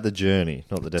 It's about the journey,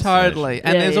 not the destination. Totally.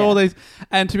 And Yeah, there's yeah. all these,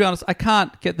 and to be honest, I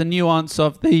can't get the nuance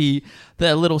of the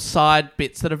little side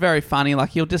bits that are very funny.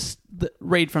 Like you'll just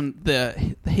read from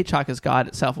the Hitchhiker's Guide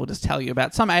itself will just tell you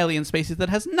about some alien species that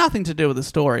has nothing to do with the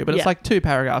story, but it's Yeah. like 2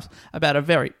 paragraphs about a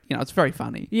very, it's very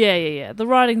funny. Yeah. The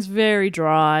writing's very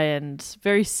dry and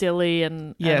very silly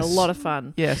and Yes. a lot of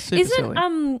fun. Yeah, super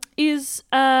silly. Is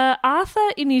Arthur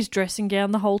in his dressing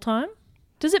gown the whole time?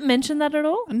 Does it mention that at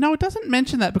all? No, it doesn't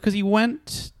mention that because he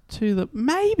went to the...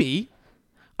 Maybe.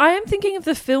 I am thinking of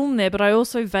the film there, but I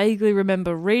also vaguely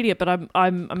remember reading it. But I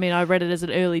read it as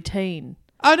an early teen.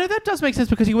 Oh, no, that does make sense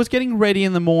because he was getting ready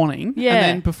in the morning. Yeah. And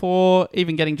then before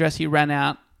even getting dressed, he ran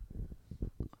out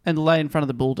and lay in front of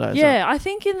the bulldozer. Yeah, I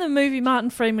think in the movie Martin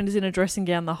Freeman is in a dressing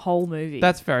gown the whole movie.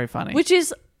 That's very funny. which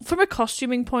is, from a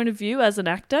costuming point of view, as an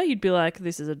actor, you'd be like,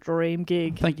 this is a dream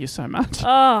gig. Thank you so much.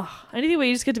 Oh, anything where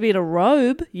you just get to be in a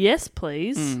robe? Yes,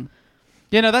 please.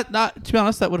 Yeah, no, that to be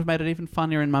honest, that would have made it even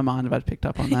funnier in my mind if I'd picked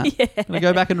up on that. I'm going to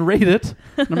go back and read it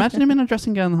and imagine him in a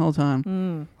dressing gown the whole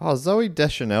time. Oh, Zoe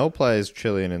Deschanel plays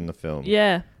Chilean in the film.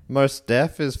 Yeah. Most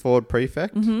Deaf is Ford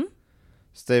Prefect. Mm-hmm.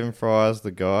 Stephen Fry is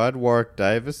the guide. Warwick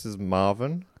Davis is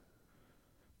Marvin.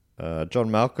 John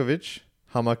Malkovich,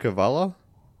 Hummer Kavala.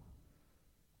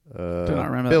 Do not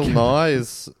remember Bill that. Nye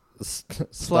is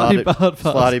Slutty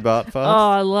Bartfast. Slutty Bartfast. Oh,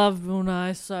 I love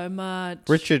Brunei so much.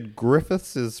 Richard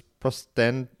Griffiths is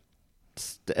Prostentic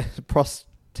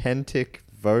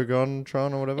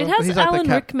Vogontron or whatever. It has He's like the Alan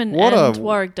Rickman What and a-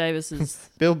 Warwick Davis's.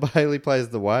 Bill Bailey plays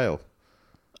the whale.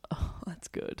 That's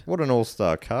good. What an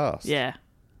all-star cast. Yeah.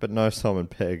 But no Simon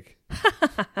Pegg.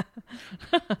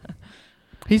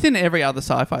 He's in every other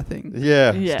sci-fi thing.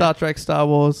 Yeah. Yeah. Star Trek, Star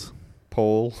Wars,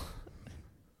 Paul.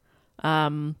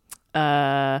 Doctor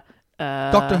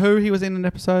Who. He was in an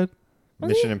episode.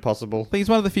 Mission Impossible. I think he's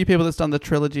one of the few people that's done the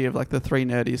trilogy of like the 3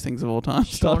 nerdiest things of all time: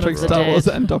 Star Shaun Trek, of the Star Wars,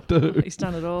 Dead. and Doctor Who. He's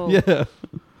done it all. Yeah.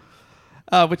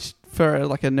 Which for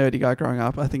like a nerdy guy growing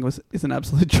up, I think is an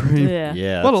absolute dream. Yeah.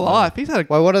 Yeah. What a that's life! He's had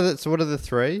Wait, what are the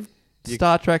three?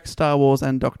 Star Trek, Star Wars,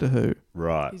 and Doctor Who.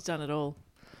 Right. He's done it all.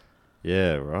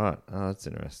 Yeah, right. Oh, that's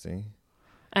interesting.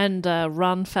 And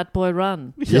Run, Fat Boy,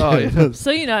 Run. Oh, yeah.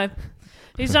 So,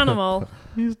 he's done them all.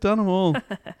 He's done them all.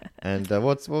 And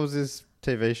what was his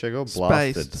TV show called?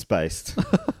 Spaced. Spaced.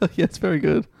 Yeah, it's very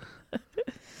good.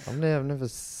 I've never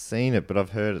seen it, but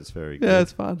I've heard it's very good. Yeah,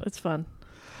 it's fun. It's fun.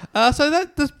 So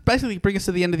that does basically bring us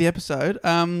to the end of the episode.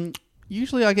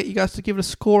 Usually I get you guys to give it a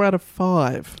score out of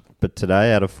 5. But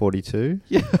today, out of 42,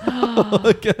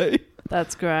 Okay.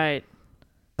 That's great.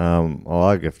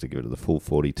 I have to give it the full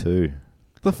 42.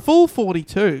 The full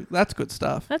 42. That's good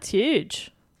stuff. That's huge.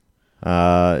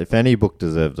 If any book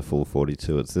deserved the full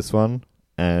 42, it's this one.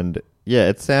 And yeah,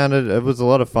 it was a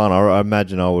lot of fun. I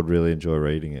imagine I would really enjoy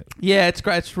reading it. Yeah, it's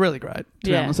great. It's really great. To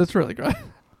be honest, it's really great.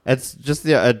 It's just,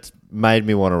 it made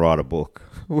me want to write a book,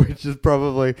 which is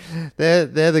probably, they're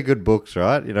the good books,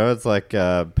 right? It's like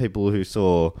people who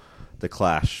saw The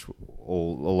Clash,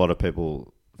 or a lot of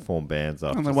people form bands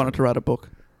after. And they wanted to write a book.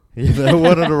 Yeah, they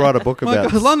wanted to write a book My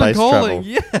about God, London space Calling,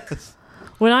 travel. yes.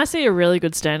 When I see a really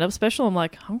good stand-up special, I'm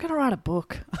like, I'm going to write a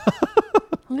book.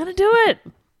 I'm going to do it.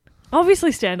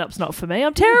 Obviously, stand-up's not for me.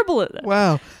 I'm terrible at it.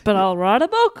 Wow. But I'll write a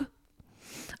book.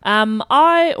 I'm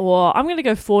going to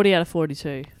go 40 out of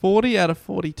 42. 40 out of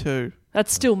 42.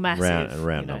 That's still massive.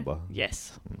 Round number.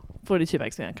 Yes. 42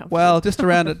 makes me uncomfortable. Well, just to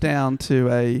round it down to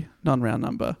a non-round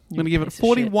number, I'm going to give it piece of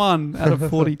 41 out of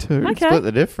 42. Okay. Split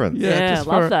the difference. Yeah, yeah, just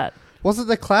love for- that. Was it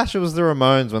The Clash or was the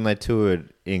Ramones when they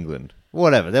toured England?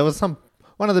 Whatever. There was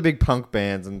one of the big punk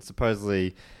bands, and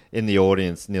supposedly in the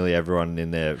audience, nearly everyone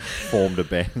in there formed a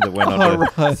band that went on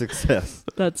to success.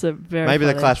 That's a very Maybe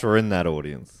funny. The Clash were in that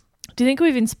audience. Do you think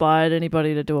we've inspired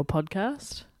anybody to do a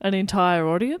podcast? An entire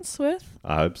audience with?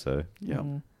 I hope so. Yeah.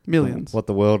 Millions. What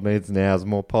the world needs now is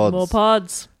more pods. More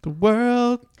pods. The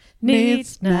world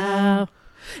Needs now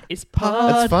is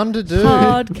It's fun to do.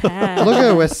 podcast. Look at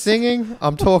her, we're singing.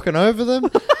 I'm talking over them.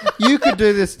 You could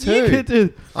do this too. You could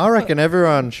do- I reckon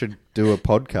everyone should do a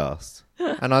podcast.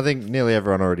 And I think nearly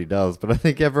everyone already does, but I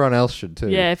think everyone else should too.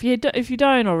 Yeah, if you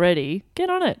don't already, get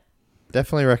on it.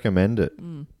 Definitely recommend it.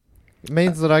 It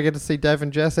means that I get to see Dave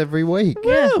and Jess every week,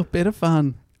 Woo, bit of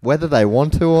fun. whether they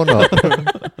want to or not.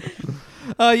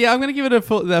 Yeah, I'm going to give it a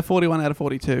 41 out of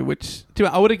 42, which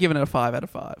I would have given it a 5 out of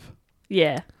 5.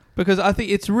 Yeah. Because I think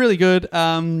it's really good.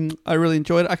 I really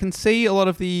enjoyed it. I can see a lot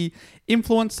of the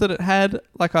influence that it had.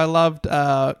 Like I loved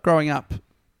growing up.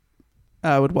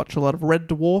 I would watch a lot of Red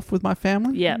Dwarf with my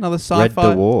family. Yeah. Red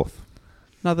Dwarf.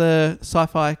 Another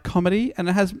sci-fi comedy, and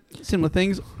it has similar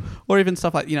things, or even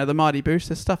stuff like The Mighty Boosh.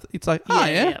 There's stuff. It's like, oh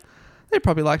yeah, They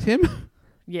probably liked him.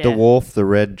 Yeah. Dwarf the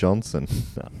Red Johnson.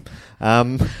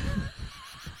 No.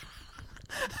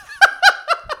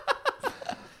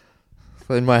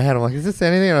 So in my head, I'm like, is this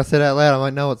anything? And I said out loud, I'm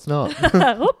like, no, it's not.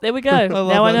 Oh, there we go. love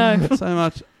Now I that know. so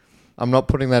much. I'm not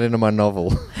putting that into my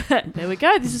novel. There we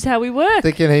go. This is how we work.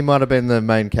 Thinking he might have been the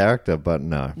main character, but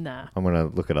no. Nah. I'm going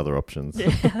to look at other options. Yeah,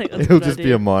 I think that's a He'll good just be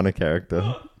idea. a minor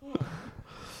character.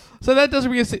 So that does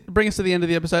bring us to the end of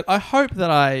the episode. I hope that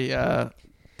I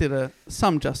did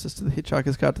some justice to The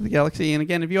Hitchhiker's Guide to the Galaxy. And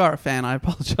again, if you are a fan, I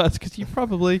apologise because you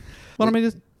probably wanted me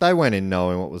to... They went in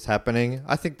knowing what was happening.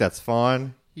 I think that's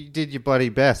fine. You did your bloody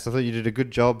best. I thought you did a good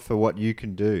job for what you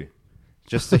can do.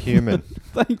 Just a human.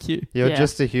 Thank you. You're Yeah.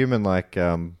 just a human like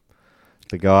the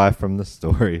guy from the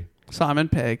story. Simon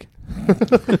Pegg.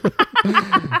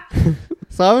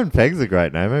 Simon Pegg's a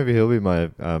great name. Maybe he'll be my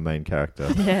main character.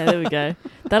 Yeah, there we go.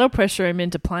 That'll pressure him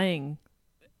into playing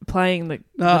the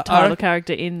I title reckon-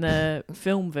 character in the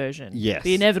film version. Yes.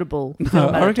 The inevitable No, film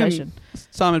I reckon adaptation.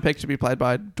 Simon Pegg should be played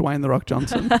by Dwayne The Rock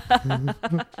Johnson. Now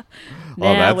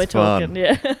that's we're talking. fun.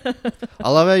 Yeah. I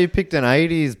love how you picked an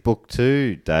 80s book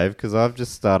too, Dave, because I've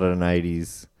just started an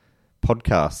 80s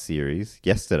podcast series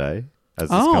yesterday as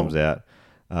this Oh. comes out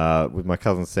with my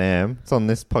cousin Sam. It's on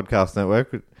this podcast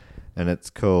network and it's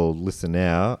called Listen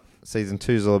Now. Season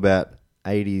 2 is all about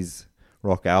 80s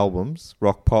rock albums,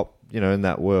 rock pop, in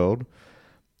that world.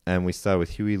 And we start with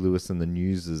Huey Lewis and the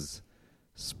News's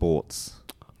Sports.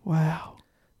 Wow.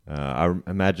 I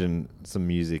imagine some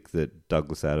music that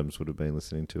Douglas Adams would have been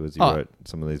listening to as he Oh. wrote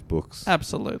some of these books.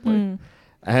 Absolutely. Mm.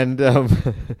 And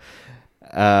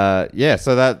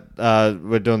so that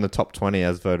we're doing the top 20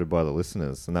 as voted by the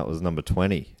listeners, and that was number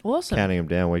 20. Awesome. Counting them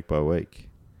down week by week.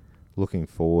 Looking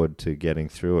forward to getting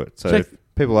through it. So Check- if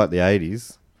people like the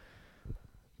 80s,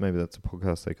 maybe that's a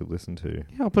podcast they could listen to.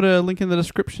 Yeah, I'll put a link in the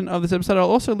description of this episode. I'll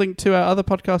also link to our other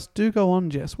podcast, Do Go On,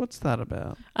 Jess. What's that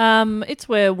about? It's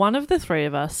where one of the three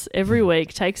of us every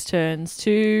week takes turns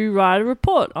to write a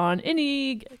report on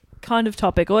any kind of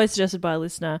topic, always suggested by a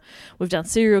listener. We've done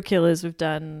serial killers, we've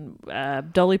done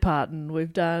Dolly Parton,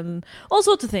 we've done all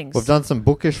sorts of things. We've done some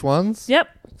bookish ones. Yep.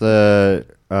 The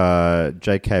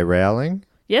J.K. Rowling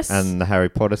Yes. and the Harry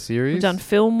Potter series. We've done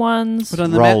film ones. We've done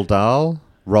the Roald Dahl.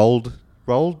 Roald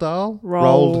Dahl?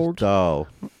 Roald. Dahl.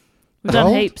 We've done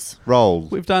Rolled? heaps.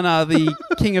 Rolled. We've done the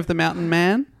King of the Mountain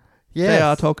Man. Yes.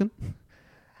 J.R. Tolkien.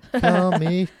 Call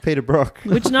me Peter Brock.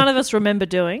 Which none of us remember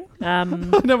doing.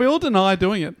 No, we all deny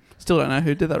doing it. Still don't know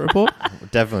who did that report.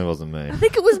 Definitely wasn't me. I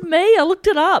think it was me. I looked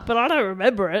it up, but I don't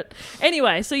remember it.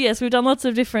 Anyway, so yes, we've done lots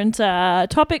of different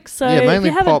topics. So Yeah, if mainly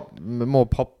you haven't- more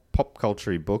pop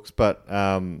culture books, but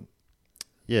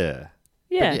yeah.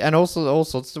 Yeah. But and also all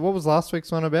sorts. What was last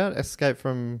week's one about? Escape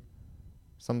from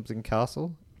something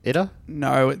castle? Ita?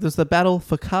 No, it was the battle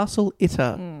for Castle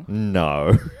Itter.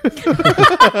 No.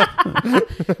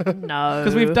 No.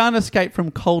 Because we've done Escape from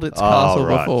Colditz Oh, Castle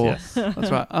right, before. yes. That's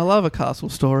right. I love a castle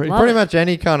story. Love Pretty it. much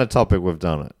any kind of topic we've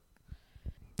done it.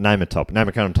 Name a topic. Name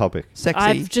a kind of topic. Sexy.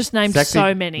 I've just named Sexy-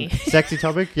 so many. Sexy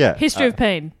topic? Yeah. History of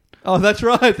Pain. Oh, that's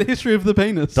right. The history of the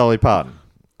penis. Dolly Parton.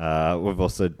 We've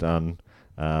also done...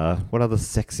 what other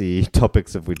sexy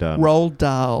topics have we done? Roald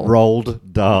Dahl.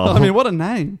 Rolled Dahl. I mean, what a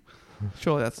name.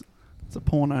 Surely that's a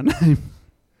porno name.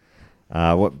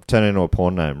 What turn it into a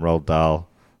porn name? Roald Dahl,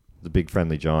 the big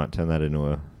friendly giant. Turn that into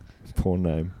a porn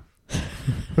name.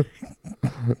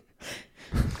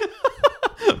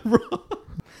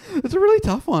 It's a really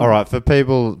tough one. All right, for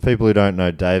people who don't know,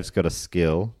 Dave's got a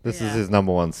skill. This is Yeah. his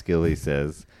number one skill. He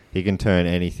says he can turn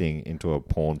anything into a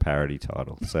porn parody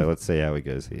title. So let's see how he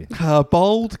goes here.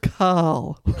 Bold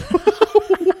Carl.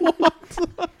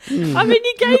 I mean,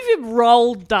 you gave him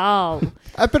Roald Dahl.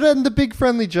 But then the big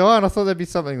friendly giant. I thought there'd be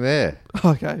something there.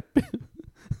 Okay.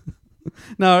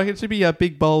 No, it should be a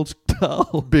big bulge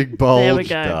Dahl. Big bold There we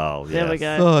go. Dahl. There we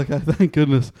yes. go. Oh, okay. Thank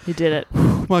goodness. You did it.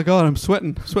 Oh my God, I'm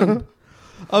sweating.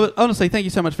 Honestly, thank you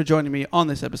so much for joining me on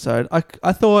this episode. I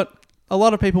thought a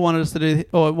lot of people wanted me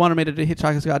to do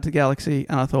Hitchhiker's Guide to the Galaxy,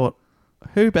 and I thought,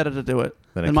 who better to do it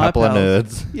Then than a my couple of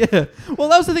pals? nerds. Yeah. Well,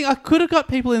 that was the thing. I could have got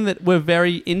people in that were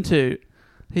very into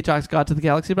Hitchhiker's Guide to the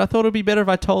Galaxy, but I thought it would be better if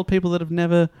I told people that have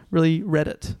never really read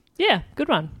it. Yeah, good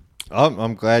one.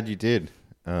 I'm glad you did.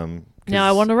 Now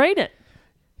I want to read it.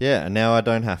 Yeah, and now I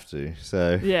don't have to.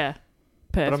 So. Yeah.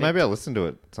 Perfect. But maybe I'll listen to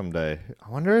it someday. I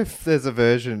wonder if there's a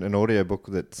version, an audiobook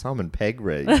that Simon Pegg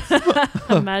reads.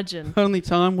 Imagine. Only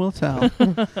time will tell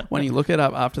when you look it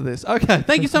up after this. Okay,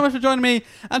 thank you so much for joining me.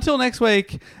 Until next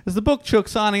week, as the Book Chook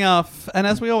signing off, and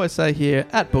as we always say here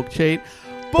at Book Cheat,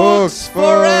 books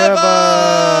forever!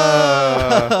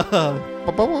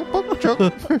 Book Chook.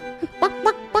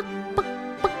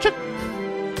 Book Chook.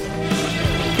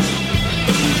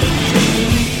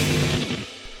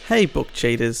 Hey, book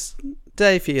cheaters.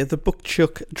 Dave here, the Book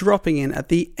Chook, dropping in at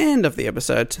the end of the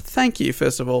episode to thank you,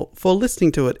 first of all, for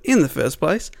listening to it in the first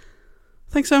place.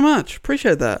 Thanks so much.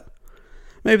 Appreciate that.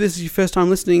 Maybe this is your first time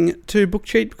listening to Book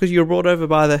Cheat because you were brought over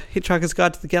by the Hitchhiker's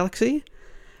Guide to the Galaxy.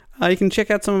 You can check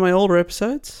out some of my older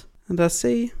episodes and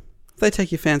see if they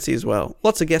take your fancy as well.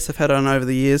 Lots of guests I've had on over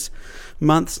the years.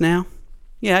 Months now.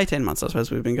 Yeah, 18 months I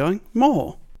suppose we've been going.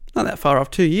 More. Not that far off,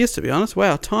 2 years to be honest.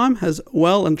 Wow, time has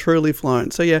well and truly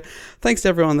flown. So yeah, thanks to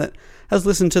everyone that has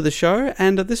listened to the show,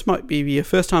 and this might be your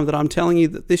first time that I'm telling you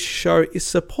that this show is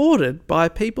supported by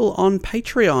people on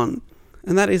Patreon.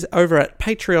 And that is over at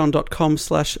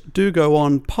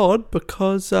patreon.com/dogoonpod,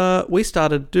 because we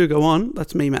started Do Go On,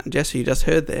 that's me, Matt and Jess, who you just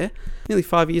heard there, nearly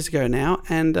 5 years ago now,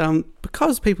 and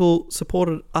because people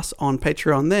supported us on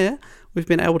Patreon there, we've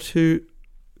been able to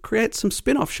create some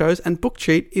spin-off shows, and Book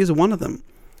Cheat is one of them.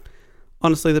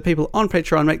 Honestly, the people on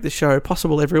Patreon make this show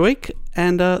possible every week,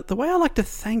 and the way I like to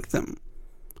thank them,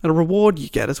 a reward you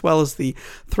get, as well as the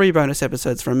 3 bonus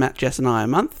episodes from Matt, Jess and I a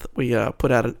month. We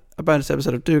put out a bonus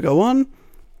episode of Do Go On.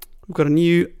 We've got a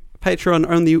new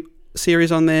Patreon-only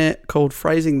series on there called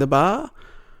Phrasing the Bar,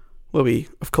 where we,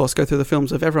 of course, go through the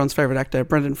films of everyone's favourite actor,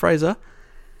 Brendan Fraser.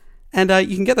 And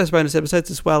you can get those bonus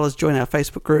episodes as well as join our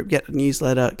Facebook group, get a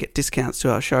newsletter, get discounts to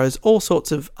our shows, all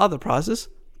sorts of other prizes.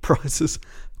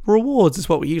 Rewards is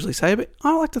what we usually say, but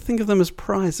I like to think of them as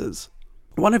prizes.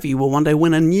 One of you will one day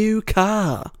win a new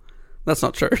car. That's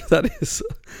not true. That is,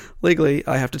 legally,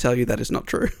 I have to tell you that is not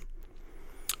true.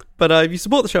 But if you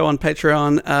support the show on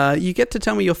Patreon, you get to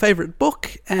tell me your favourite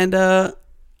book, and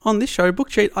on this show, Book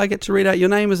Cheat, I get to read out your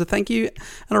name as a thank you,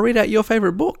 and I read out your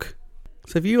favourite book.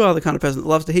 So if you are the kind of person that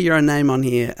loves to hear your own name on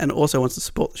here and also wants to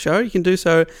support the show, you can do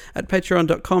so at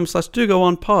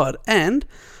patreon.com/dogoonpod. And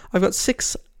I've got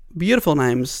 6 beautiful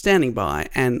names standing by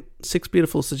and 6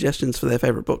 beautiful suggestions for their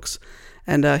favourite books.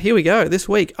 And here we go. This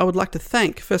week, I would like to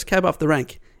thank, first cab off the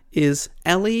rank, is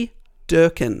Ali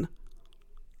Durkin.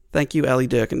 Thank you, Ali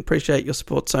Durkin. Appreciate your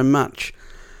support so much.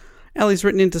 Ali's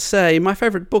written in to say, my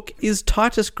favourite book is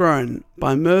Titus Grown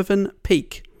by Mervyn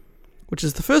Peake, which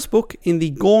is the first book in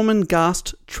the Gorman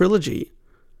Gast trilogy.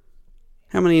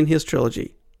 How many in his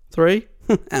trilogy? 3?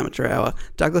 Amateur hour.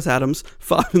 Douglas Adams,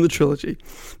 5 in the trilogy.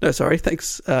 No, sorry.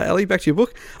 Thanks, Ali. Back to your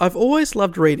book. I've always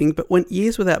loved reading, but went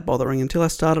years without bothering until I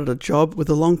started a job with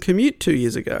a long commute 2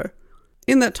 years ago.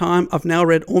 In that time, I've now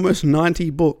read almost 90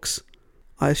 books.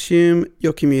 I assume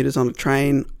your commute is on a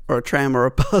train or a tram or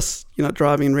a bus. You're not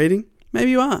driving and reading?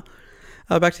 Maybe you are.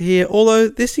 Back to here. Although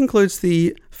this includes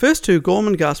the first 2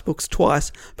 Gorman Gast books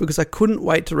twice because I couldn't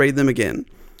wait to read them again.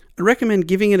 I recommend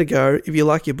giving it a go if you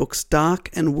like your books dark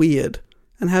and weird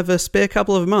and have a spare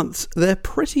couple of months. They're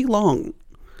pretty long.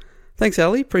 Thanks,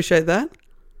 Ali. Appreciate that.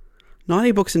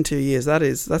 90 books in 2 years.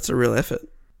 That's a real effort.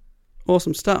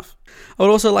 Awesome stuff. I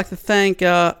would also like to thank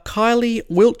Kylie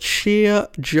Wiltshire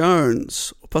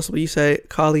Jones, or possibly you say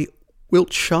Kylie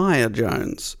Wiltshire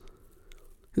Jones,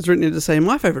 who's written in to say,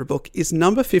 my favourite book is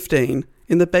number 15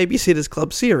 in the Babysitters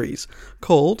Club series,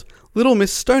 called Little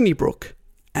Miss Stonybrook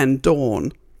and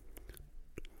Dawn.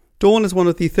 Dawn is one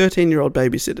of the 13-year-old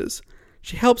babysitters.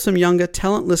 She helps some younger,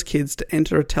 talentless kids to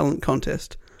enter a talent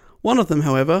contest. One of them,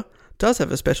 however, does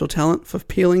have a special talent for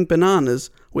peeling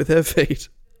bananas with her feet.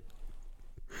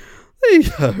 There you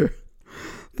go.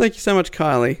 Thank you so much,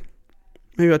 Kylie.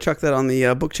 Maybe I'll chuck that on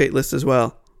the book cheat list as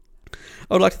well.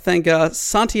 I would like to thank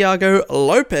Santiago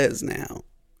Lopez now,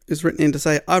 who's written in to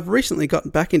say, I've recently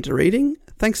gotten back into reading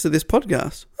thanks to this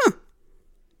podcast.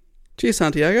 Cheers,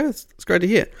 Santiago. It's great to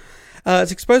hear.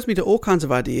 It's exposed me to all kinds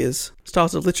of ideas,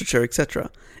 styles of literature, etc.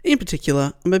 In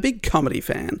particular, I'm a big comedy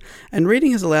fan, and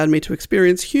reading has allowed me to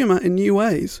experience humour in new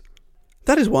ways.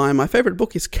 That is why my favourite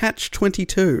book is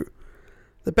Catch-22.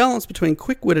 The balance between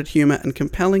quick-witted humour and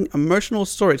compelling, emotional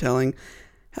storytelling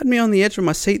had me on the edge of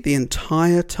my seat the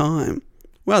entire time.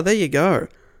 Well, there you go.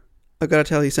 I've got to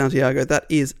tell you, Santiago, that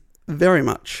is very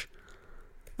much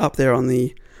up there on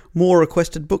the more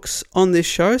requested books on this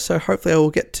show, so hopefully I will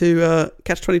get to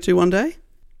Catch-22 one day.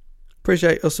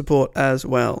 Appreciate your support as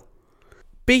well.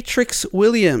 Beatrix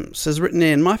Williams has written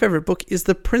in, my favourite book is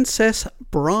The Princess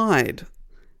Bride,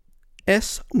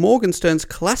 S. Morgenstern's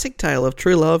classic tale of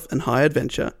true love and high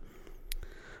adventure.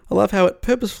 I love how it's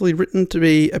purposefully written to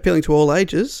be appealing to all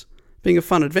ages, being a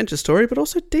fun adventure story, but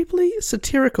also deeply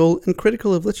satirical and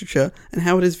critical of literature and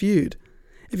how it is viewed.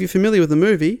 If you're familiar with the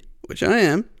movie, which I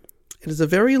am, it is a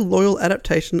very loyal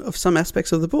adaptation of some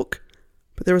aspects of the book,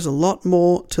 but there is a lot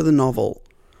more to the novel.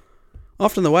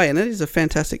 Often the way, and it is a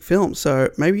fantastic film,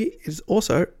 so maybe it is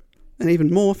also an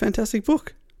even more fantastic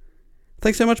book.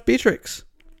 Thanks so much, Beatrix.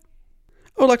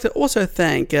 I would like to also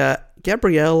thank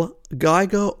Gabrielle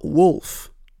Geiger Wolf.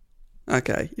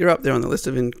 Okay, you're up there on the list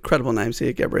of incredible names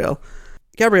here, Gabrielle.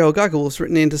 Gabrielle Geiger Wolf's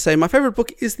written in to say, my favourite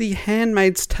book is The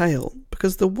Handmaid's Tale,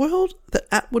 because the world that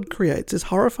Atwood creates is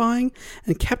horrifying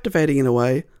and captivating in a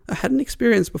way I hadn't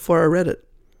experienced before I read it.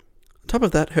 On top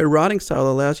of that, her writing style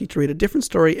allows you to read a different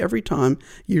story every time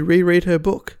you reread her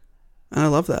book. And I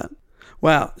love that.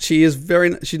 Wow, she's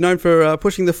known for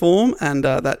pushing the form, and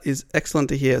that is excellent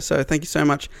to hear. So thank you so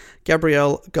much,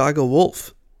 Gabrielle Geiger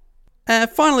Wolf. And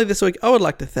finally this week, I would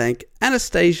like to thank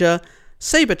Anastasia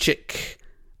Saberchick.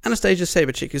 Anastasia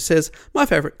Saberchick, who says, my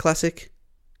favourite classic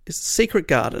is Secret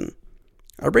Garden.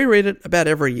 I reread it about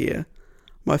every year.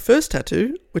 My first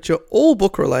tattoo, which are all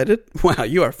book-related, wow,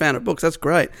 you are a fan of books, that's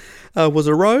great, was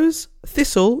a rose,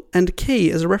 thistle, and key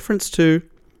as a reference to,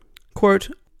 quote,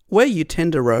 where you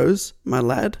tend a rose, my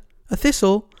lad, a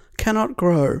thistle cannot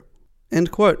grow,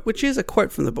 end quote, which is a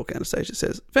quote from the book, Anastasia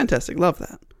says. Fantastic, love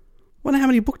that. Wonder how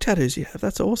many book tattoos you have,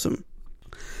 that's awesome.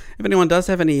 If anyone does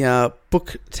have any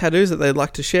book tattoos that they'd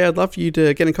like to share, I'd love for you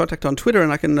to get in contact on Twitter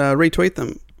and I can retweet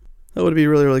them. That would be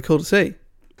really, really cool to see.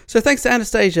 So thanks to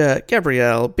Anastasia,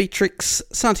 Gabrielle, Beatrix,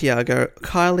 Santiago,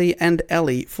 Kylie and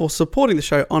Ellie for supporting the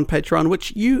show on Patreon,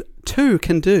 which you too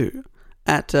can do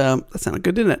at, that sounded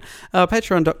good, didn't it?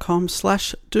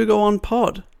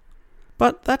 Patreon.com/dogoonpod.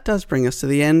 But that does bring us to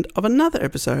the end of another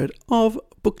episode of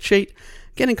Book Cheat.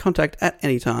 Get in contact at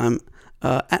any time.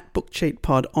 At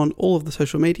BookCheatPod on all of the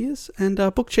social medias, and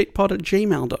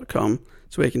bookcheatpod@gmail.com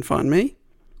is where you can find me.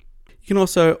 You can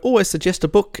also always suggest a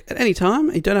book at any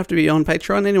time. You don't have to be on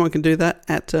Patreon. Anyone can do that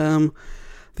at the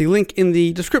link in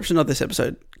the description of this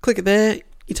episode. Click it there.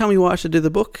 You tell me why I should do the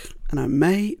book, and I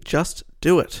may just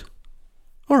do it.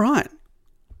 All right.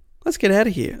 Let's get out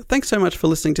of here. Thanks so much for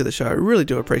listening to the show. I really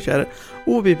do appreciate it.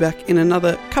 We'll be back in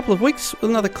another couple of weeks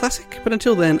with another classic. But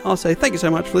until then, I'll say thank you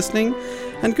so much for listening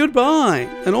and goodbye.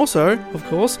 And also, of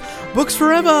course, books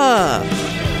forever!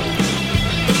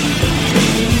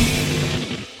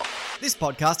 This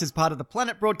podcast is part of the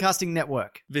Planet Broadcasting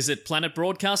Network. Visit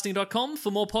planetbroadcasting.com for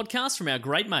more podcasts from our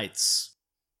great mates.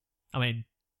 I mean,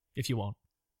 if you want.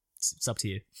 It's up to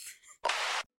you.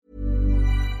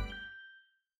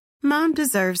 Mom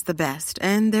deserves the best,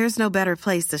 and there's no better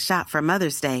place to shop for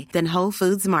Mother's Day than Whole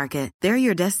Foods Market. They're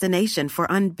your destination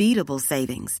for unbeatable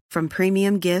savings, from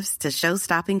premium gifts to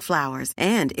show-stopping flowers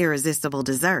and irresistible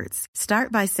desserts.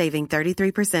 Start by saving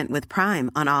 33% with Prime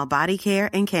on all body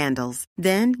care and candles.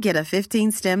 Then get a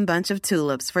 15-stem bunch of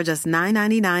tulips for just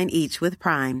 $9.99 each with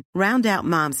Prime. Round out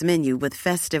Mom's menu with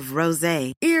festive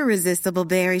rosé, irresistible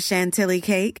berry chantilly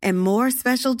cake, and more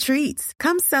special treats.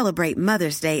 Come celebrate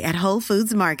Mother's Day at Whole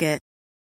Foods Market.